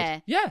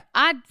terrified. Yeah.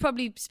 I'd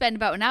probably spend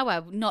about an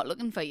hour not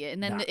looking for you.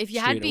 And then if you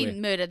had straight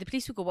been murdered, the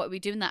police would go, what were we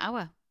doing that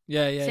hour?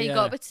 Yeah. So you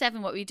got up at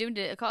 7, what were you doing?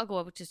 I can't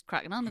go, just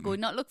cracking on. They go,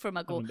 not look for him.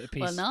 I go,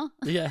 well, no.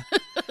 Yeah.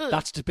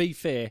 That's, to be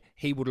fair,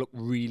 he would look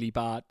really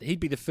bad. He'd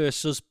be the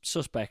first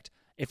suspect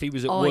if he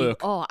was at work.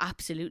 Oh,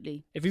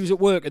 absolutely. If he was at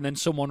work and then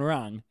someone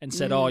rang and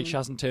said, she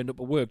hasn't turned up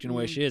at work, do you know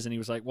where she is? And he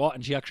was like, what?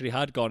 And she actually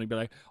had gone. He'd be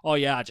like, oh,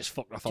 yeah, I just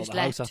fucked off out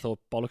the house. I thought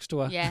bollocks to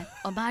her. Yeah.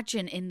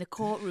 Imagine in the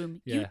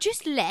courtroom, you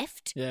just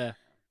left. Yeah.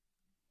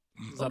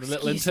 Is that a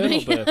little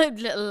internal burp? A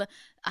little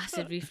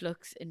acid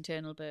reflux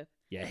internal burp.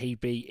 Yeah,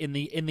 he'd be in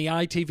the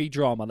ITV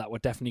drama that we're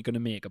definitely going to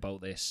make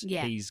about this.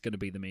 Yeah. He's going to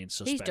be the main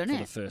suspect for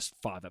the first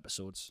 5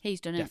 episodes. He's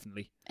done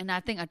definitely. And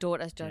I think our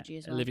daughter's dodgy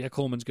as well. Olivia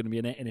Colman's going to be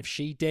in it, and if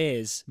she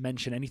dares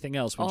mention anything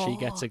else when she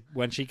gets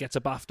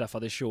a BAFTA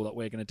for this show that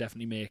we're going to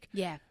definitely make,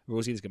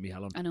 Rosie's going to be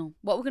hell on. I know.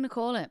 What we're going to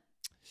call it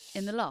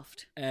in the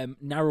loft?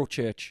 Narrow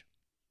Church.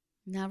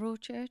 Narrow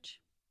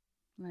Church.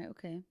 Right.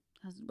 Okay.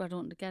 I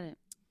don't get it.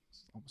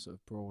 Opposite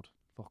of Broad.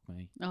 Fuck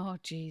me. Oh,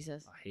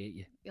 Jesus. I hate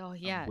you. Oh,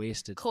 yeah. I'm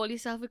wasted. Call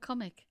yourself a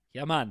comic.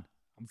 Yeah, man.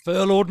 I'm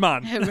furloughed,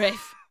 man.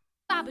 Riff.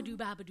 Babadoo,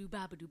 babadoo,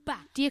 babadoo, ba.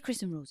 Dear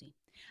Chris and Rosie,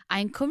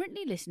 I am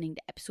currently listening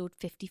to episode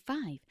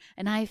 55,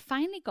 and I have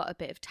finally got a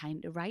bit of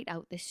time to write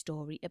out this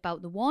story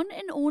about the one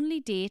and only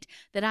date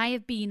that I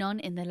have been on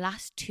in the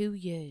last 2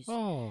 years.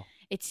 Oh.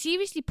 It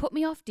seriously put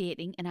me off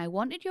dating, and I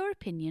wanted your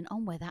opinion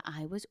on whether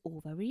I was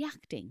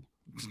overreacting.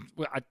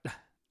 Well,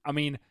 I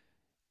mean,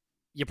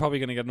 you're probably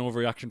going to get an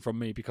overreaction from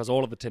me because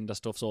all of the Tinder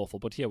stuff's awful,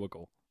 but here we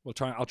go. I'll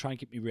try and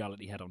keep my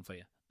reality head on for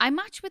you. I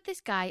matched with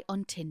this guy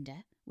on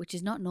Tinder, which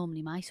is not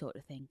normally my sort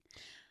of thing.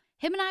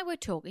 Him and I were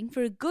talking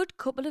for a good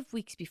couple of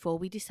weeks before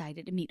we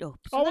decided to meet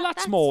up. So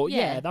that's more,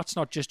 that's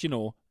not just,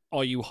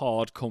 are you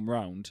hard, come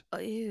round.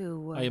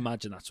 Ew. I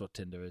imagine that's what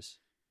Tinder is.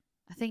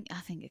 I think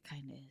it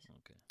kind of is.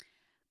 Okay.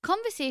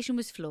 Conversation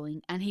was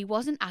flowing and he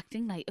wasn't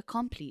acting like a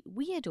complete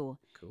weirdo.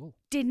 Cool.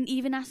 Didn't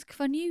even ask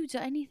for nudes or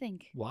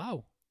anything.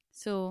 Wow.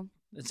 So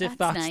as if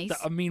that's nice.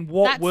 I mean,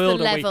 what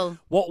world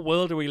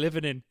are we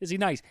living in? Is he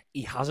nice?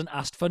 He hasn't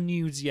asked for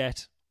nudes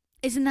yet.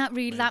 Isn't that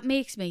really? That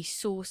makes me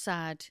so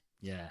sad.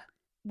 Yeah.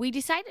 We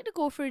decided to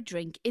go for a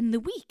drink in the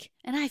week,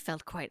 and I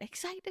felt quite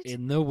excited.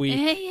 In the week.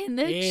 Hey, in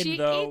the week.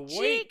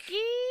 cheeky.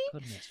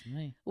 Goodness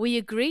me. We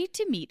agreed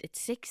to meet at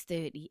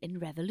 6:30 in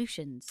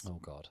Revolutions. Oh,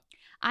 God.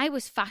 I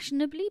was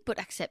fashionably but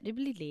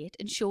acceptably late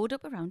and showed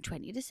up around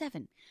 20 to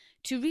 7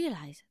 to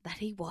realise that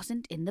he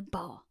wasn't in the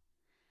bar.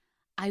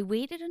 I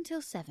waited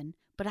until 7,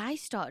 but I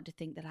started to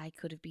think that I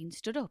could have been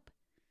stood up.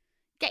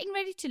 Getting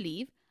ready to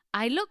leave,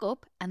 I look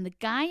up and the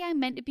guy I'm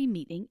meant to be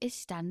meeting is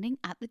standing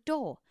at the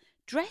door,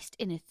 dressed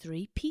in a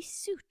 3-piece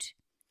suit.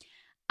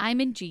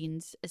 I'm in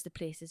jeans as the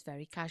place is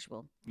very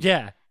casual.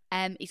 Yeah.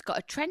 He's got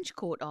a trench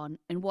coat on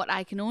and what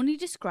I can only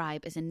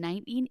describe as a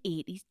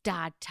 1980s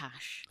dad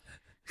tash.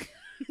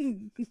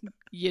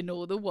 You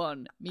know the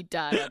one. Me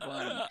dad had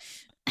one.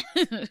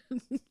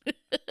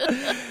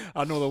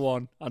 I know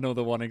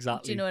the one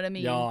exactly. Do you know what I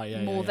mean?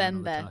 Yeah.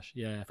 Movember.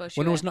 Yeah. For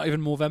sure. Well, no, it's not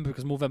even Movember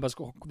because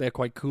they're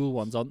quite cool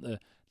ones, aren't they?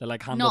 They're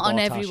like handlebar Not on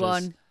tashes.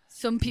 everyone.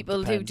 Some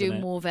people do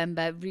Depends,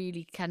 Movember,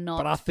 really cannot.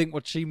 But I think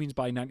what she means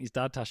by 90s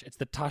dad tash, it's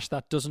the tash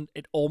that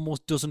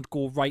almost doesn't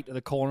go right to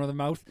the corner of the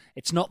mouth.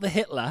 It's not the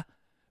Hitler,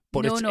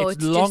 but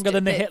it's longer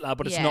than the Hitler,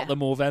 but it's not the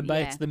Movember.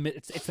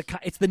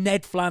 Yeah. It's the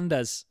Ned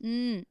Flanders.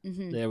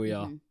 Mm-hmm, there we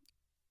are.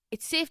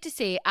 It's safe to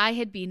say I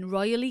had been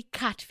royally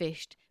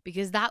catfished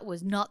because that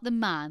was not the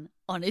man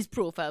on his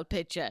profile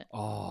picture.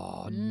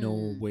 Oh,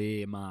 no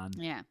way, man.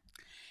 Yeah.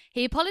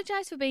 He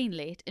apologised for being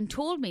late and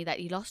told me that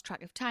he lost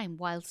track of time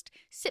whilst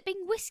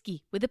sipping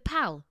whiskey with a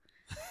pal,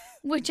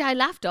 which I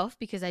laughed off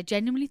because I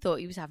genuinely thought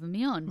he was having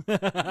me on.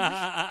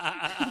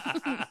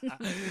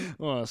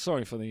 Oh,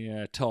 sorry for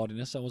the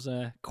tardiness. I was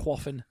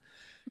quaffing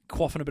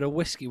a bit of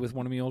whiskey with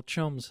one of my old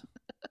chums.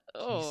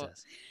 Oh.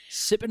 Jesus.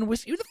 Sipping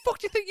whiskey? Who the fuck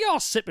do you think you are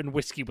sipping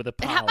whiskey with a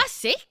pal? At my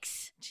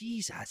 6?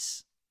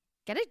 Jesus.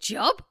 Get a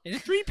job. In a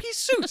 3-piece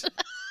suit.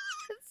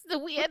 It's the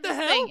weirdest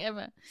thing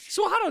ever.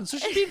 So hold on. So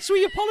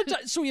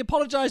he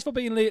apologised for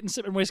being late and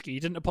sipping whiskey. He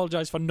didn't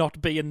apologise for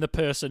not being the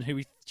person who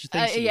he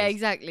thinks he is. Yeah,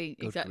 exactly.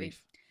 Good exactly.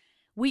 grief.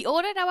 We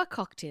ordered our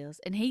cocktails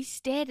and he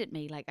stared at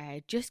me like I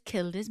had just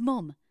killed his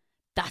mum.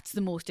 That's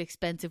the most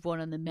expensive one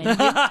on the menu.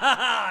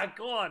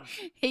 Go on.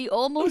 He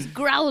almost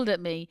growled at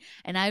me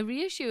and I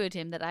reassured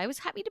him that I was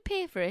happy to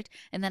pay for it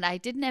and that I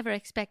did never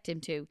expect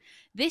him to.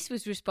 This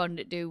was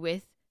responded to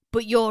with,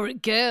 "But you're a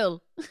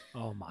girl."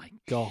 Oh my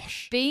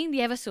gosh. Being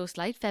the ever so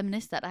slight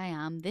feminist that I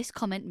am, this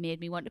comment made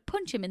me want to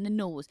punch him in the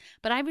nose,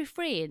 but I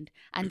refrained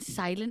and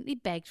silently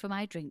begged for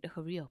my drink to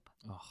hurry up.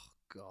 Oh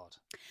God.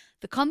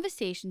 The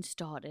conversation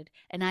started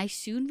and I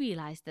soon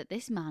realised that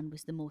this man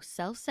was the most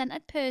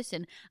self-centred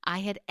person I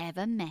had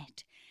ever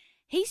met.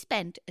 He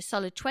spent a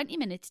solid 20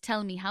 minutes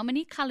telling me how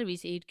many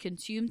calories he'd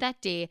consumed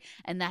that day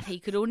and that he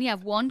could only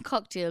have one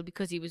cocktail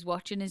because he was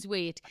watching his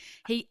weight.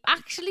 He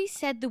actually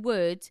said the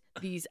words,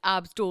 "These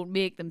abs don't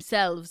make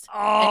themselves,"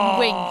 and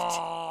winked.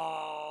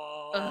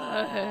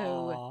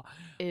 Oh.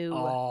 Ew.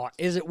 Oh,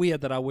 is it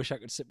weird that I wish I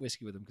could sip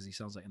whiskey with him because he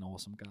sounds like an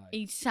awesome guy?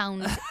 He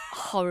sounds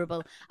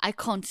horrible. I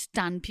can't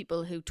stand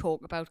people who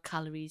talk about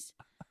calories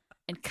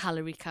and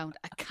calorie count.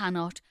 I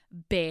cannot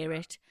bear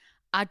it.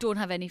 I don't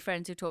have any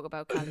friends who talk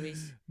about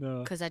calories. No.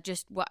 Because I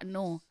just,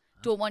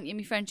 don't want you in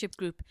my friendship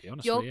group. Be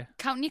honest You're with you.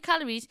 counting your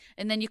calories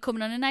and then you're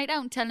coming on a night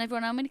out and telling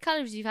everyone how many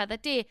calories you've had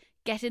that day.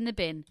 Get in the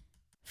bin.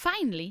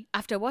 Finally,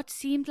 after what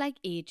seemed like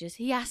ages,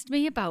 he asked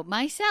me about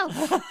myself.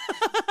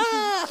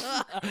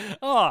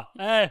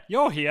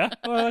 You're here.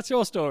 Well, that's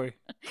your story.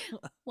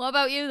 What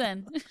about you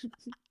then?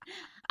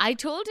 I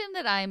told him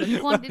that I am a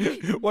quantity...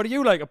 What do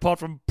you like apart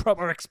from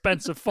proper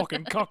expensive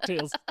fucking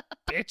cocktails,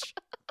 bitch?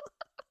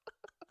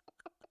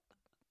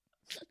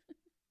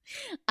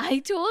 I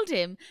told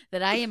him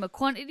that I am a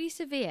quantity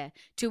surveyor,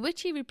 to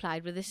which he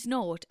replied with a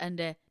snort and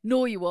a,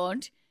 no you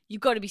won't.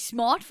 You've got to be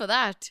smart for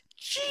that.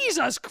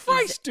 Jesus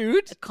Christ,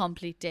 dude. A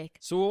complete dick.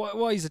 So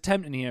what he's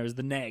attempting here is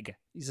the neg.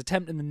 He's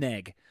attempting the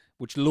neg,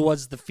 which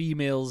lowers the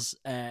female's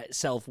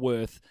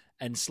self-worth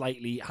and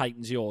slightly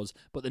heightens yours.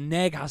 But the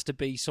neg has to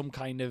be some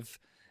kind of...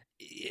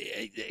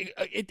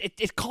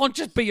 It can't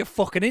just be a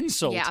fucking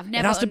insult. Yeah,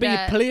 it has to be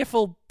a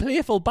playful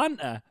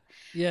banter.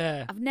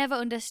 Yeah. I've never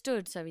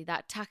understood,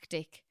 that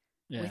tactic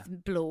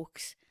with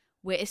blokes.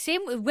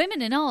 Same with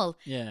women and all.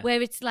 Yeah.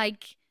 Where it's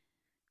like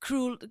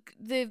cruel.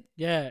 Hate them.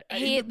 Men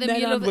you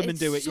and love women it. It's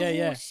do it.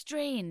 so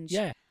strange.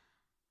 Yeah.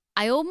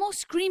 I almost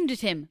screamed at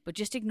him, but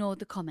just ignored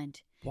the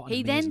comment. What an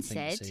He then amazing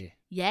thing to said, say.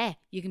 "Yeah,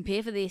 you can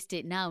pay for this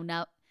date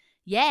now.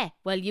 Yeah,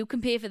 well, you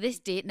can pay for this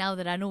date now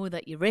that I know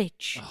that you're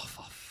rich." Oh,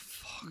 for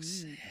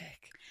fuck's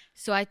sake.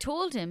 So I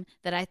told him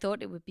that I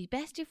thought it would be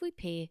best if we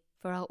pay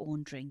for our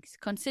own drinks,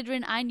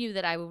 considering I knew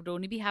that I would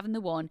only be having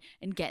the one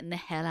and getting the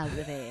hell out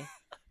of there.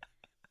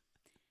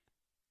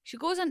 She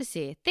goes on to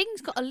say,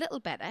 things got a little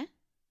better.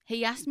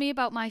 He asked me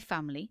about my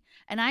family,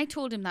 and I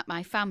told him that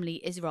my family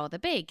is rather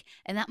big,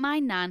 and that my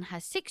nan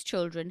has 6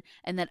 children,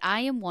 and that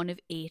I am one of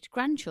 8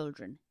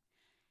 grandchildren.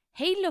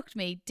 He looked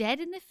me dead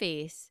in the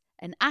face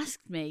and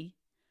asked me,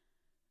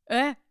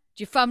 do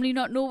your family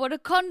not know what a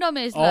condom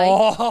is like?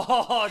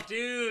 Oh,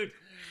 dude.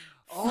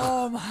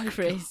 Oh, my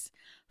Chris.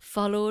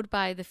 Followed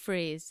by the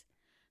phrase,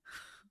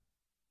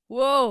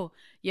 "Whoa,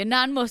 your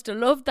nan must have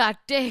loved that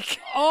dick."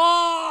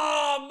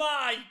 Oh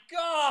my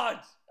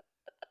God!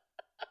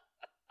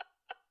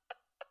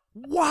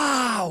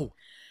 Wow!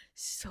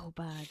 So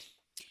bad.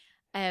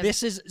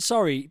 This is,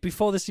 sorry,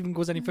 before this even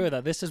goes any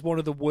further, this is one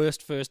of the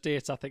worst first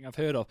dates I think I've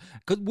heard of.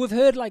 Because we've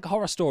heard like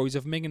horror stories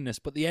of minging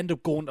but they end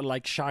up going to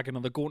like shagging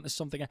or they're going to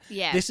something.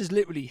 Yeah. This is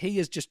literally, he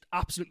has just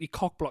absolutely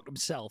cockblocked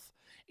himself.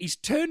 He's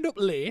turned up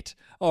late.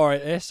 All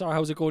right, sorry,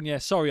 how's it going? Yeah,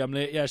 sorry, I'm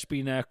late. Yeah, just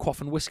been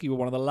quaffing whiskey with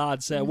one of the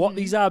lads. What,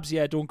 these abs?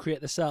 Yeah, don't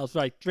create themselves.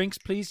 Right, drinks,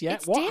 please. Yeah,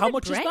 It's what? How David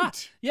much Brent. is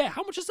that? Yeah,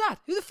 how much is that?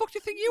 Who the fuck do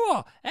you think you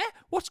are?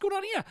 What's going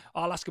on here?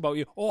 I'll ask about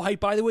you. Oh, hey,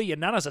 by the way, your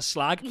nana's a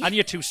slag, and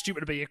you're too stupid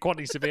to be a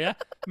quantity surveyor.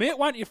 Mate,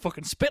 why don't you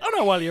fucking spit on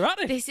her while you're at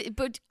it?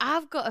 But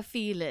I've got a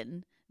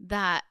feeling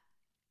that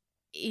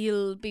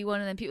he'll be one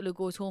of them people who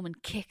goes home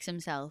and kicks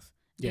himself.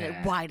 Yeah.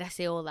 Like, why'd I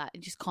say all that?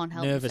 And just can't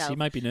help Nervous. himself. He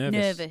might be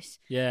nervous.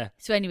 Yeah.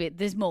 So anyway,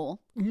 there's more.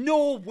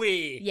 No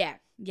way. Yeah.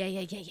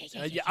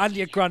 And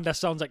your granddad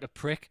sounds like a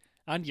prick,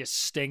 and you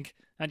stink,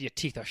 and your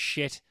teeth are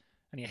shit,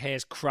 and your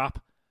hair's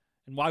crap.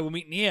 And why we're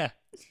meeting here?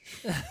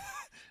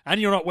 And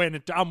you're not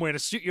wearing I'm wearing a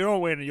suit. You're not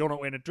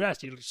wearing a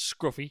dress. You look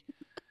scruffy.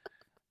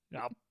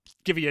 I'll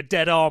give you a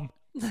dead arm.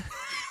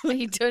 Are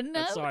you done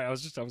now? Sorry, I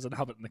was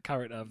inhabiting the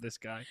character of this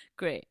guy.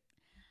 Great.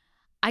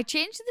 I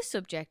changed the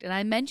subject and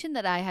I mentioned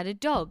that I had a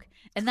dog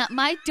and that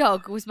my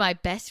dog was my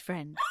best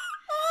friend.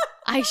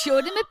 I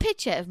showed him a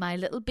picture of my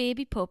little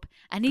baby pup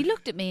and he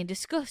looked at me in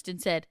disgust and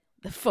said,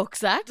 "The fuck's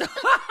that?"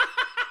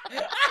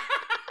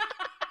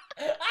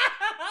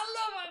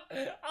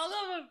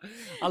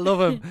 I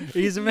love him.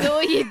 He's amazing.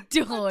 No, you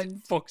don't.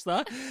 Fuck's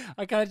that.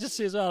 I kind of just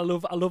say as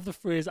well, I love the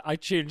phrase, "I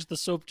changed the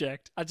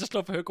subject." I just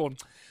love her going,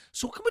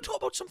 "So can we talk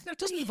about something that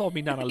doesn't involve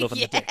me nana loving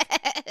the dick?"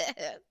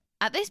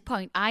 At this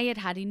point, I had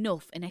had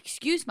enough and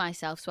excused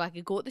myself so I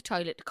could go to the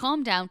toilet to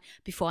calm down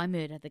before I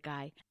murdered the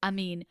guy. I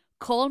mean,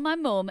 call my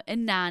mum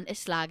and nan a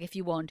slag if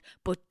you want,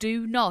 but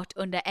do not,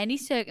 under any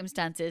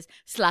circumstances,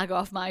 slag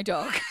off my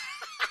dog.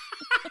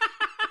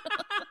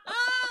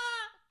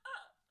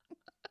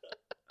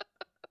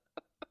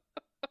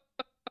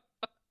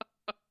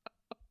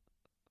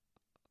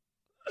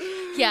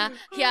 Yeah,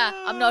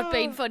 I'm not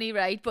being funny,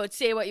 right? But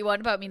say what you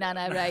want about me,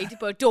 Nana, right?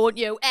 But don't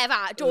you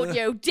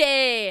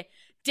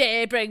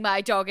dare bring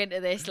my dog into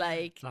this,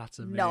 like. That's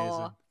amazing.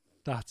 No.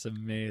 That's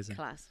amazing.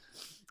 Class.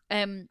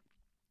 When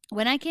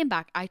I came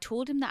back, I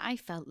told him that I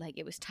felt like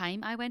it was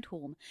time I went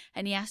home,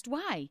 and he asked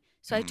why.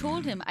 So I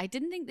told him I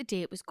didn't think the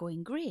date was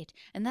going great,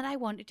 and that I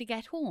wanted to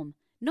get home.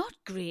 Not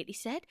great, he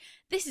said.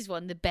 This is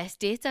one of the best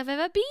dates I've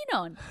ever been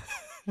on.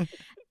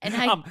 And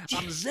I'm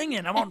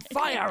zinging. I'm on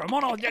fire. I'm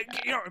on all. You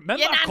know,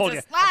 remember I called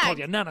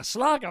you Nana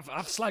Slag. I've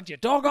slagged your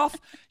dog off.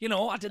 You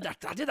know, I did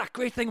that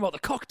great thing about the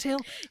cocktail.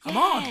 I'm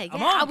on.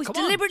 I was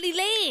deliberately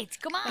late.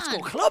 Come on. Let's go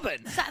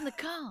clubbing. Sat in the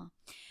car.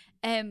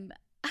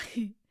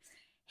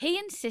 He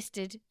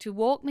insisted to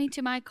walk me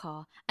to my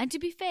car, and to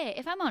be fair,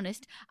 if I'm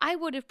honest, I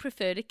would have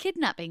preferred a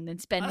kidnapping than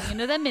spending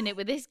another minute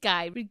with this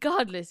guy.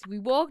 Regardless, we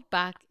walked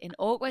back in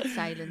awkward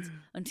silence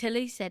until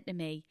he said to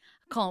me,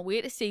 I can't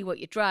wait to see what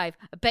you drive.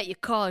 I bet your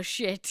car's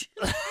shit.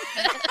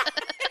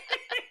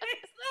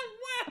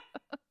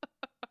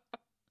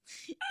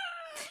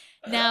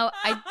 Now,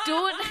 I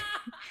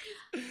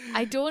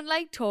don't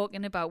like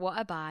talking about what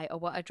I buy or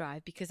what I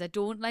drive because I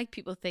don't like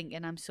people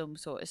thinking I'm some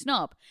sort of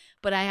snob.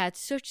 But I had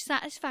such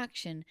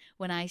satisfaction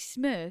when I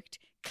smirked,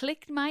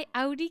 clicked my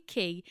Audi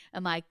key,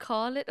 and my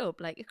car lit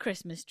up like a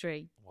Christmas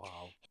tree.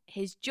 Wow.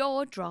 His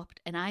jaw dropped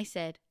and I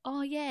said,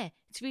 oh yeah,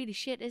 it's really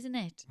shit, isn't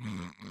it?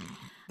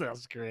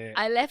 That's great.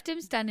 I left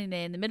him standing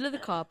there in the middle of the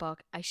car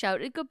park. I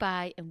shouted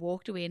goodbye and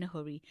walked away in a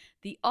hurry.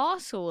 The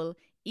arsehole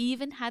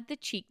even had the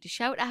cheek to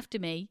shout after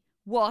me,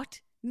 what?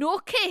 No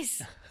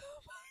kiss?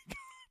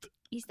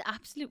 He's the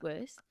absolute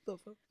worst.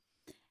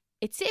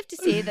 It's safe to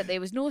say that there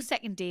was no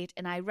second date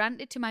and I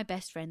ranted to my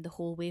best friend the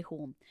whole way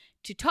home.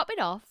 To top it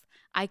off,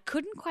 I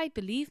couldn't quite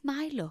believe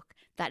my luck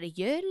that a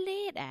year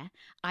later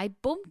I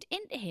bumped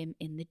into him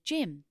in the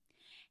gym.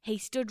 He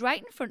stood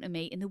right in front of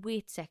me in the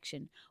weight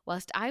section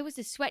whilst I was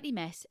a sweaty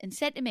mess and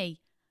said to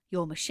me,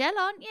 "You're Michelle,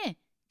 aren't you?"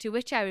 To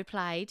which I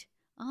replied,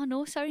 "Oh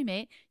no, sorry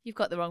mate, you've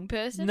got the wrong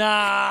person."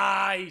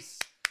 Nice!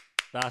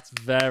 That's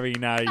very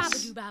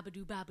nice. Babadoo,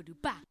 babadoo, babadoo,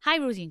 ba. Hi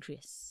Rosie and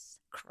Chris.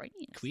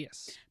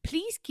 Chris.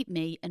 Please keep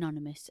me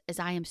anonymous as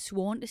I am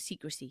sworn to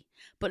secrecy.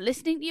 But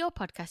listening to your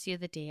podcast the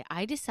other day,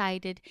 I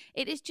decided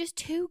it is just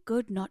too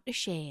good not to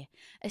share,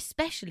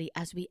 especially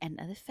as we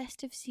enter the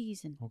festive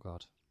season. Oh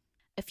God.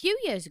 A few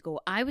years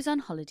ago, I was on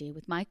holiday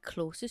with my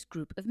closest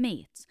group of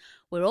mates.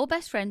 We're all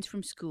best friends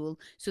from school,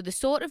 so the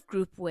sort of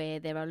group where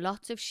there are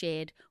lots of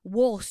shared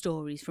war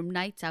stories from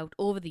nights out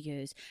over the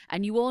years,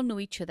 and you all know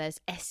each other's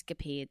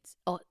escapades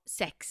or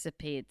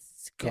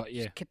sexcapades. Got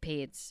you.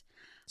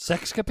 Sexcapades,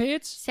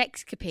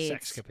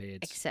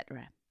 Sexcapades.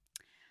 etc.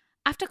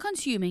 After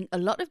consuming a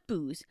lot of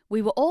booze,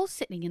 we were all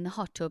sitting in the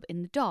hot tub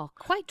in the dark,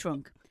 quite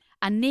drunk,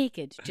 and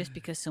naked just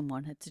because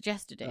someone had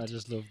suggested it. I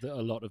just love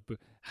a lot of booze.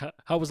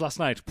 How was last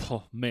night?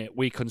 Oh, mate,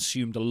 we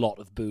consumed a lot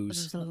of There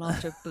booze. was a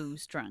lot of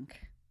booze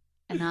drank,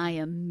 and I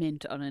am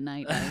mint on a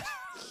night out.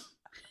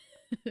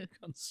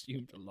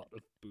 Consumed a lot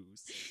of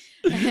booze.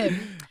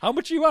 How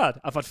much you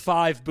had? I've had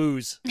 5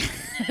 booze.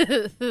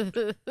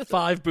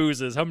 5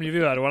 boozes. How many have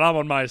you had? Well, I'm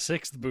on my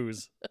 6th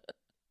booze.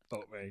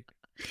 Fuck me.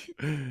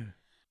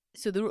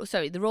 So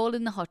they're all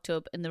in the hot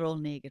tub and they're all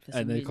naked for some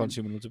reason. And they're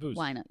consuming loads of booze.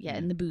 Why not? Yeah,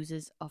 and the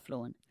boozers are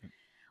flowing.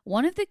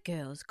 One of the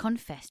girls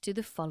confessed to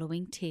the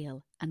following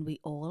tale, and we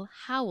all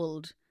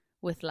howled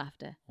with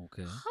laughter.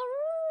 Okay.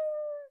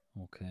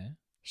 Okay.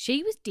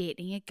 She was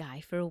dating a guy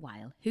for a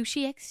while who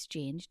she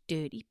exchanged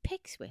dirty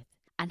pics with,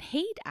 and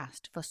he'd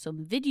asked for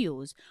some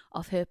videos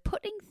of her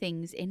putting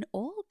things in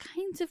all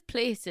kinds of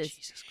places,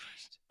 Jesus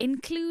Christ,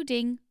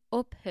 including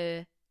up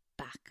her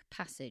back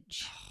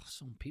passage. Oh,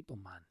 some people,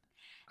 man.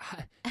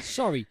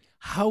 Sorry,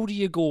 how do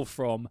you go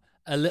from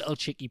a little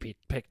cheeky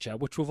picture,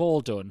 which we've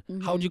all done,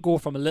 how do you go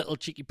from a little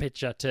cheeky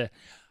picture to...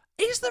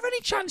 Is there any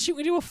chance you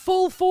can do a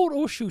full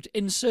photo shoot,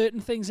 insert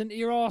things into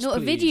your arse, No, please?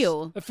 a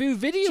video. A few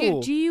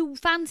video. Do you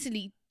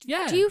fancy...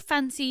 Yeah. Do you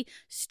fancy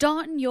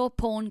starting your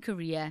porn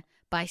career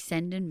by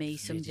sending me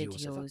some of a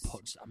videos?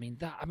 I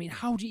mean,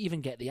 how do you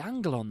even get the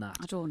angle on that?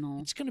 I don't know.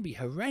 It's going to be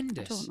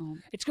horrendous. I don't know.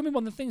 It's going to be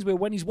one of the things where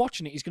when he's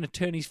watching it, he's going to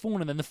turn his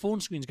phone and then the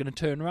phone screen's going to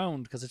turn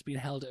around because it's been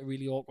held at a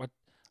really awkward...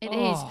 It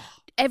is.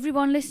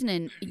 Everyone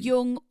listening,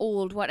 young,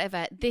 old,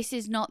 whatever, this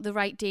is not the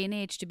right day and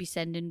age to be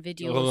sending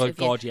videos. Oh, of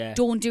God, you. yeah.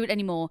 Don't do it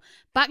anymore.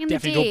 Back in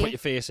Definitely the day... don't put your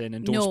face in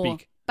and don't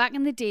speak. Back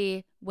in the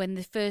day when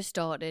they first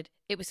started,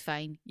 it was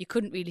fine. You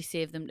couldn't really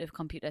save them to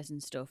computers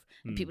and stuff.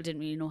 And people didn't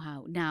really know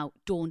how. Now,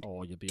 do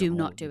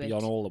not do it. Be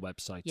on all the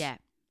websites. Yeah,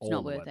 it's all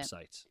not the worth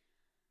websites. it.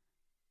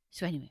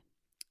 So anyway,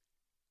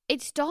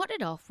 it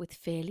started off with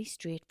fairly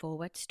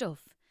straightforward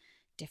stuff.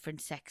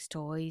 Different sex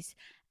toys,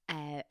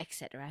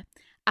 etc.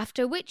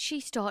 After which she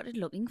started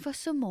looking for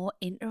some more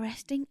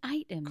interesting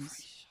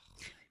items.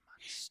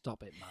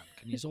 Stop it, man.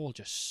 Can you all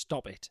just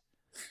stop it?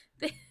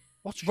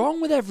 What's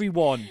wrong with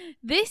everyone?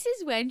 This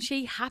is when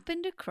she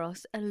happened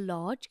across a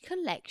large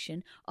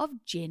collection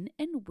of gin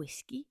and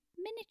whiskey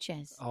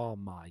miniatures. Oh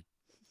my.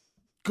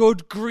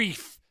 Good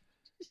grief.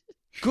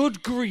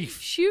 Good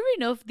grief. Sure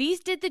enough, these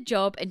did the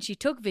job and she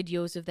took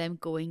videos of them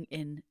going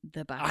in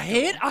the back. I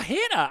hate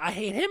her. I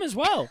hate him as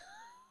well.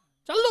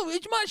 So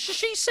look,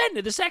 she sent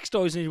it the sex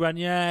toys and he went,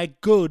 yeah,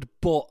 good,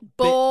 but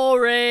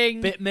boring.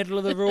 Bit middle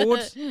of the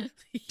road. Yeah.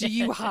 Do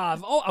you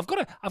have? Oh, I've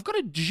got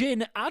a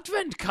gin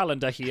advent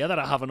calendar here that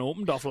I haven't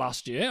opened off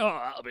last year.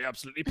 Oh, that'll be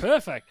absolutely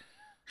perfect.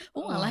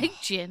 I like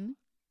gin.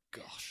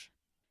 Gosh.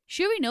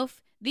 Sure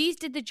enough, these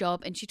did the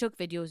job and she took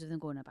videos of them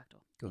going in her back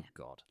door. Good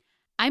God.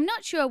 I'm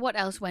not sure what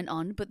else went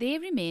on, but they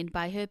remained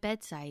by her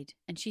bedside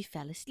and she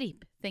fell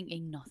asleep,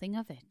 thinking nothing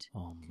of it.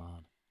 Oh,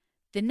 man.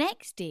 The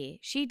next day,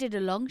 she did a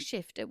long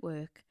shift at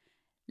work,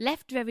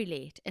 left very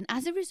late, and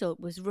as a result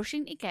was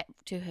rushing to get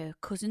to her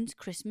cousin's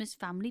Christmas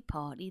family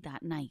party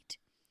that night.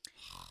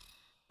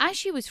 As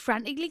she was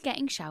frantically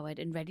getting showered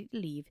and ready to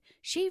leave,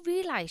 she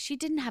realised she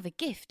didn't have a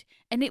gift,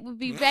 and it would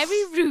be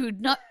very rude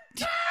not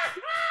to...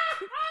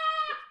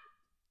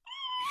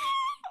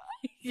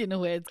 You know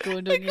where it's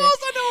going, don't you? Of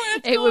course I know where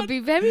it's going. It would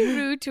be very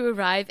rude to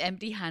arrive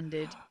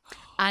empty-handed,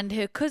 and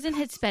her cousin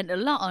had spent a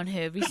lot on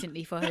her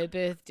recently for her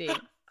birthday.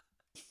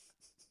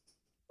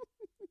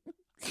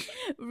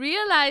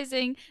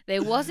 Realising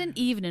there wasn't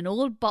even an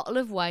old bottle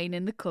of wine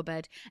in the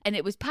cupboard, and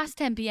it was past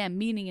 10 p.m,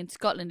 meaning in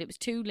Scotland it was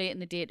too late in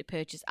the day to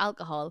purchase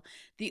alcohol,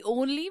 the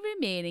only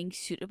remaining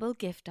suitable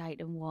gift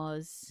item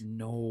was...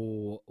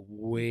 No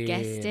way,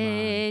 guessed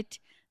it.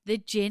 The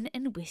gin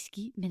and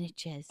whiskey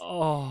miniatures.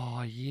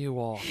 Oh, you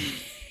are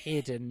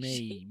kidding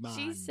me, man.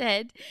 She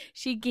said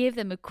she gave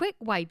them a quick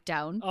wipe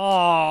down.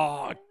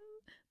 Oh.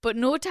 But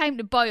no time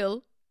to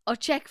boil or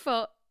check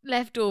for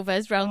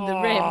leftovers round the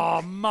rim.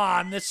 Oh,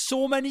 man, there's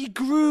so many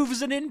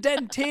grooves and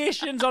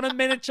indentations on a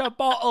miniature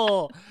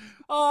bottle.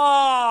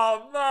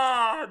 Oh,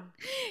 man.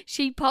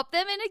 She popped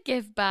them in a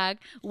gift bag,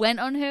 went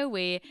on her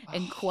way,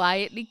 and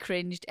quietly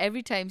cringed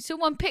every time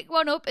someone picked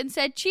one up and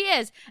said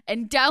cheers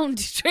and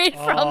downed straight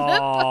from the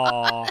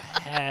bar. Oh,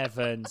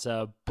 heavens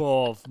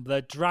above.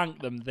 They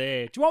drank them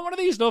there. Do you want one of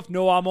these, love?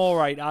 No, I'm all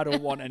right. I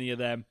don't want any of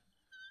them.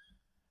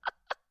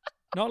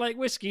 Not like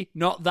whiskey.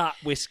 Not that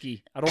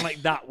whiskey. I don't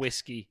like that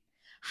whiskey.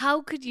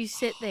 How could you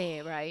sit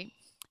there, right,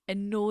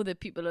 and know that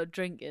people are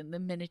drinking the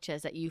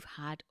miniatures that you've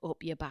had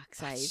up your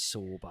backside? That's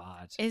so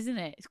bad. Isn't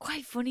it? It's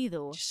quite funny,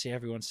 though. Just see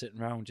everyone sitting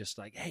around just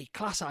like, hey,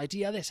 class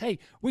idea this. Hey,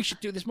 we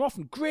should do this more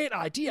often. Great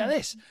idea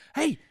this.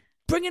 Hey,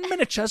 bring in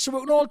miniatures so we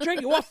can all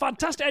drink. What a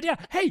fantastic idea.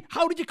 Hey,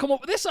 how did you come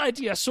up with this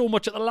idea so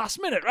much at the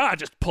last minute? I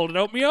just pulled it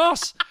out my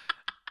arse.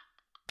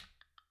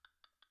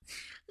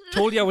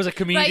 Told you I was a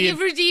comedian. Right,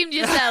 you've redeemed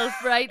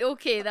yourself, right?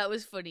 Okay, that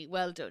was funny.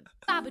 Well done.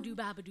 Babadoo,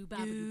 babadoo,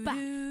 babadoo, ba.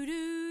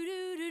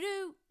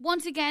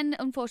 Once again,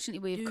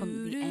 unfortunately, we've come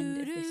to the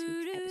end of this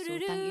week's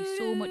episode. Thank you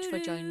so much for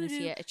joining us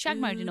here at Shag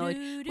Married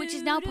Annoyed, which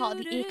is now part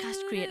of the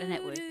Acast Creator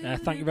Network.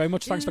 Thank you very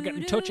much. Thanks for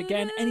getting in touch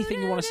again.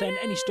 Anything you want to send,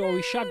 any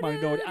story,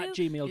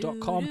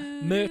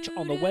 shagmarriedannoyed@gmail.com. Merch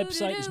on the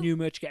website. There's new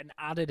merch getting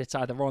added. It's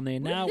either on there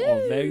now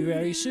or very,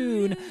 very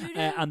soon.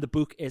 And the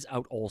book is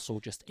out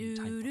also just in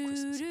time for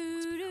Christmas.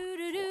 It's been out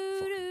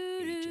for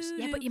ages.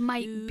 Yeah, but you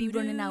might be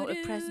running out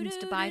of presents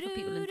to buy for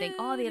people and think,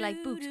 oh, they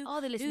like books,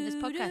 oh, they listen to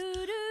this podcast.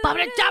 Bada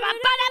bing,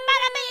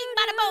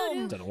 bada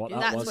boom. Don't know what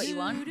that That's was. what you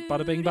want.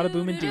 Bada bing, bada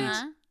boom indeed.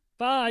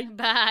 Bye.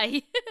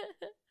 Bye.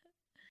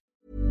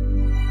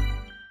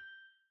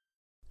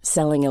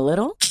 Selling a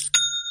little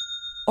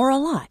or a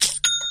lot?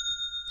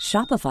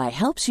 Shopify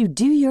helps you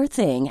do your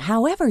thing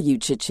however you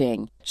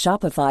cha-ching.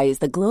 Shopify is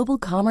the global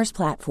commerce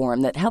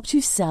platform that helps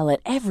you sell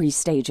at every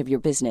stage of your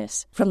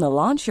business. From the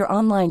launch your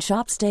online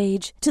shop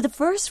stage to the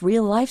first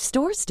real-life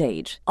store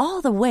stage,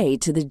 all the way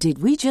to the did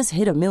we just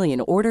hit a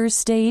million orders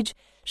stage.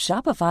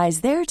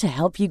 Shopify's there to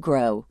help you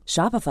grow.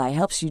 Shopify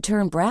helps you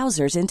turn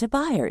browsers into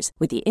buyers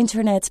with the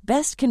internet's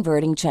best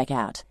converting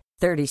checkout.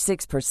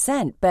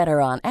 36%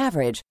 better on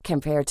average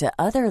compared to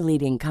other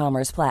leading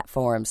commerce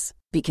platforms.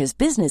 Because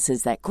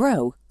businesses that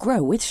grow,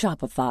 grow with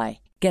Shopify.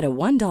 Get a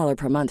 $1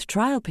 per month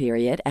trial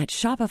period at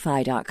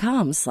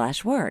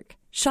shopify.com/work.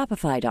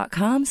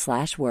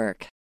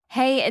 Shopify.com/work.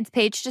 Hey, it's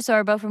Paige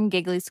DeSorbo from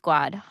Giggly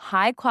Squad.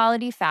 High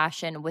quality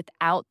fashion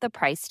without the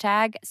price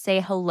tag. Say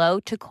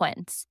hello to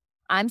Quince.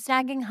 I'm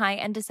snagging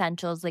high-end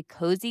essentials like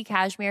cozy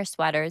cashmere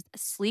sweaters,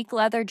 sleek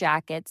leather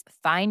jackets,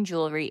 fine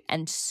jewelry,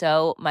 and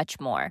so much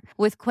more.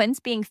 With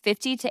Quince being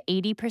 50 to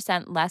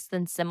 80% less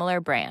than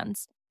similar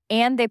brands.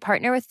 And they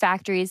partner with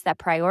factories that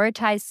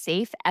prioritize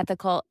safe,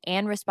 ethical,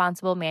 and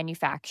responsible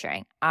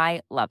manufacturing.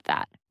 I love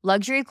that.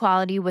 Luxury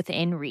quality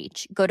within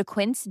reach. Go to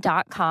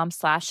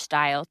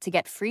quince.com/style to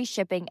get free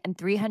shipping and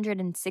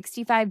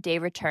 365-day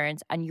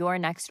returns on your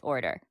next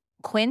order.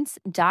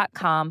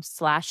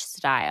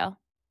 Quince.com/style.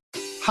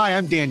 Hi,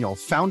 I'm Daniel,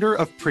 founder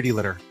of Pretty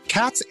Litter.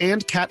 Cats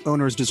and cat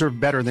owners deserve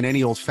better than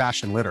any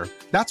old-fashioned litter.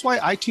 That's why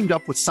I teamed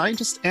up with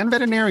scientists and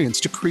veterinarians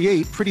to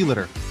create Pretty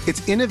Litter.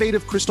 Its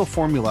innovative crystal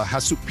formula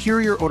has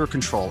superior odor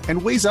control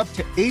and weighs up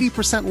to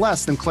 80%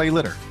 less than clay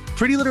litter.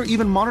 Pretty Litter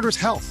even monitors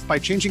health by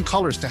changing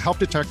colors to help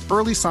detect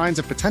early signs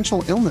of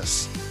potential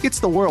illness. It's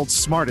the world's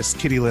smartest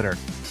kitty litter.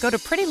 Go to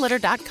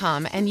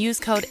prettylitter.com and use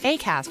code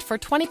ACAST for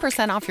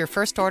 20% off your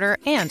first order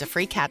and a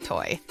free cat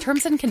toy.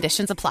 Terms and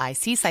conditions apply.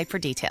 See site for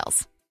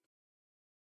details.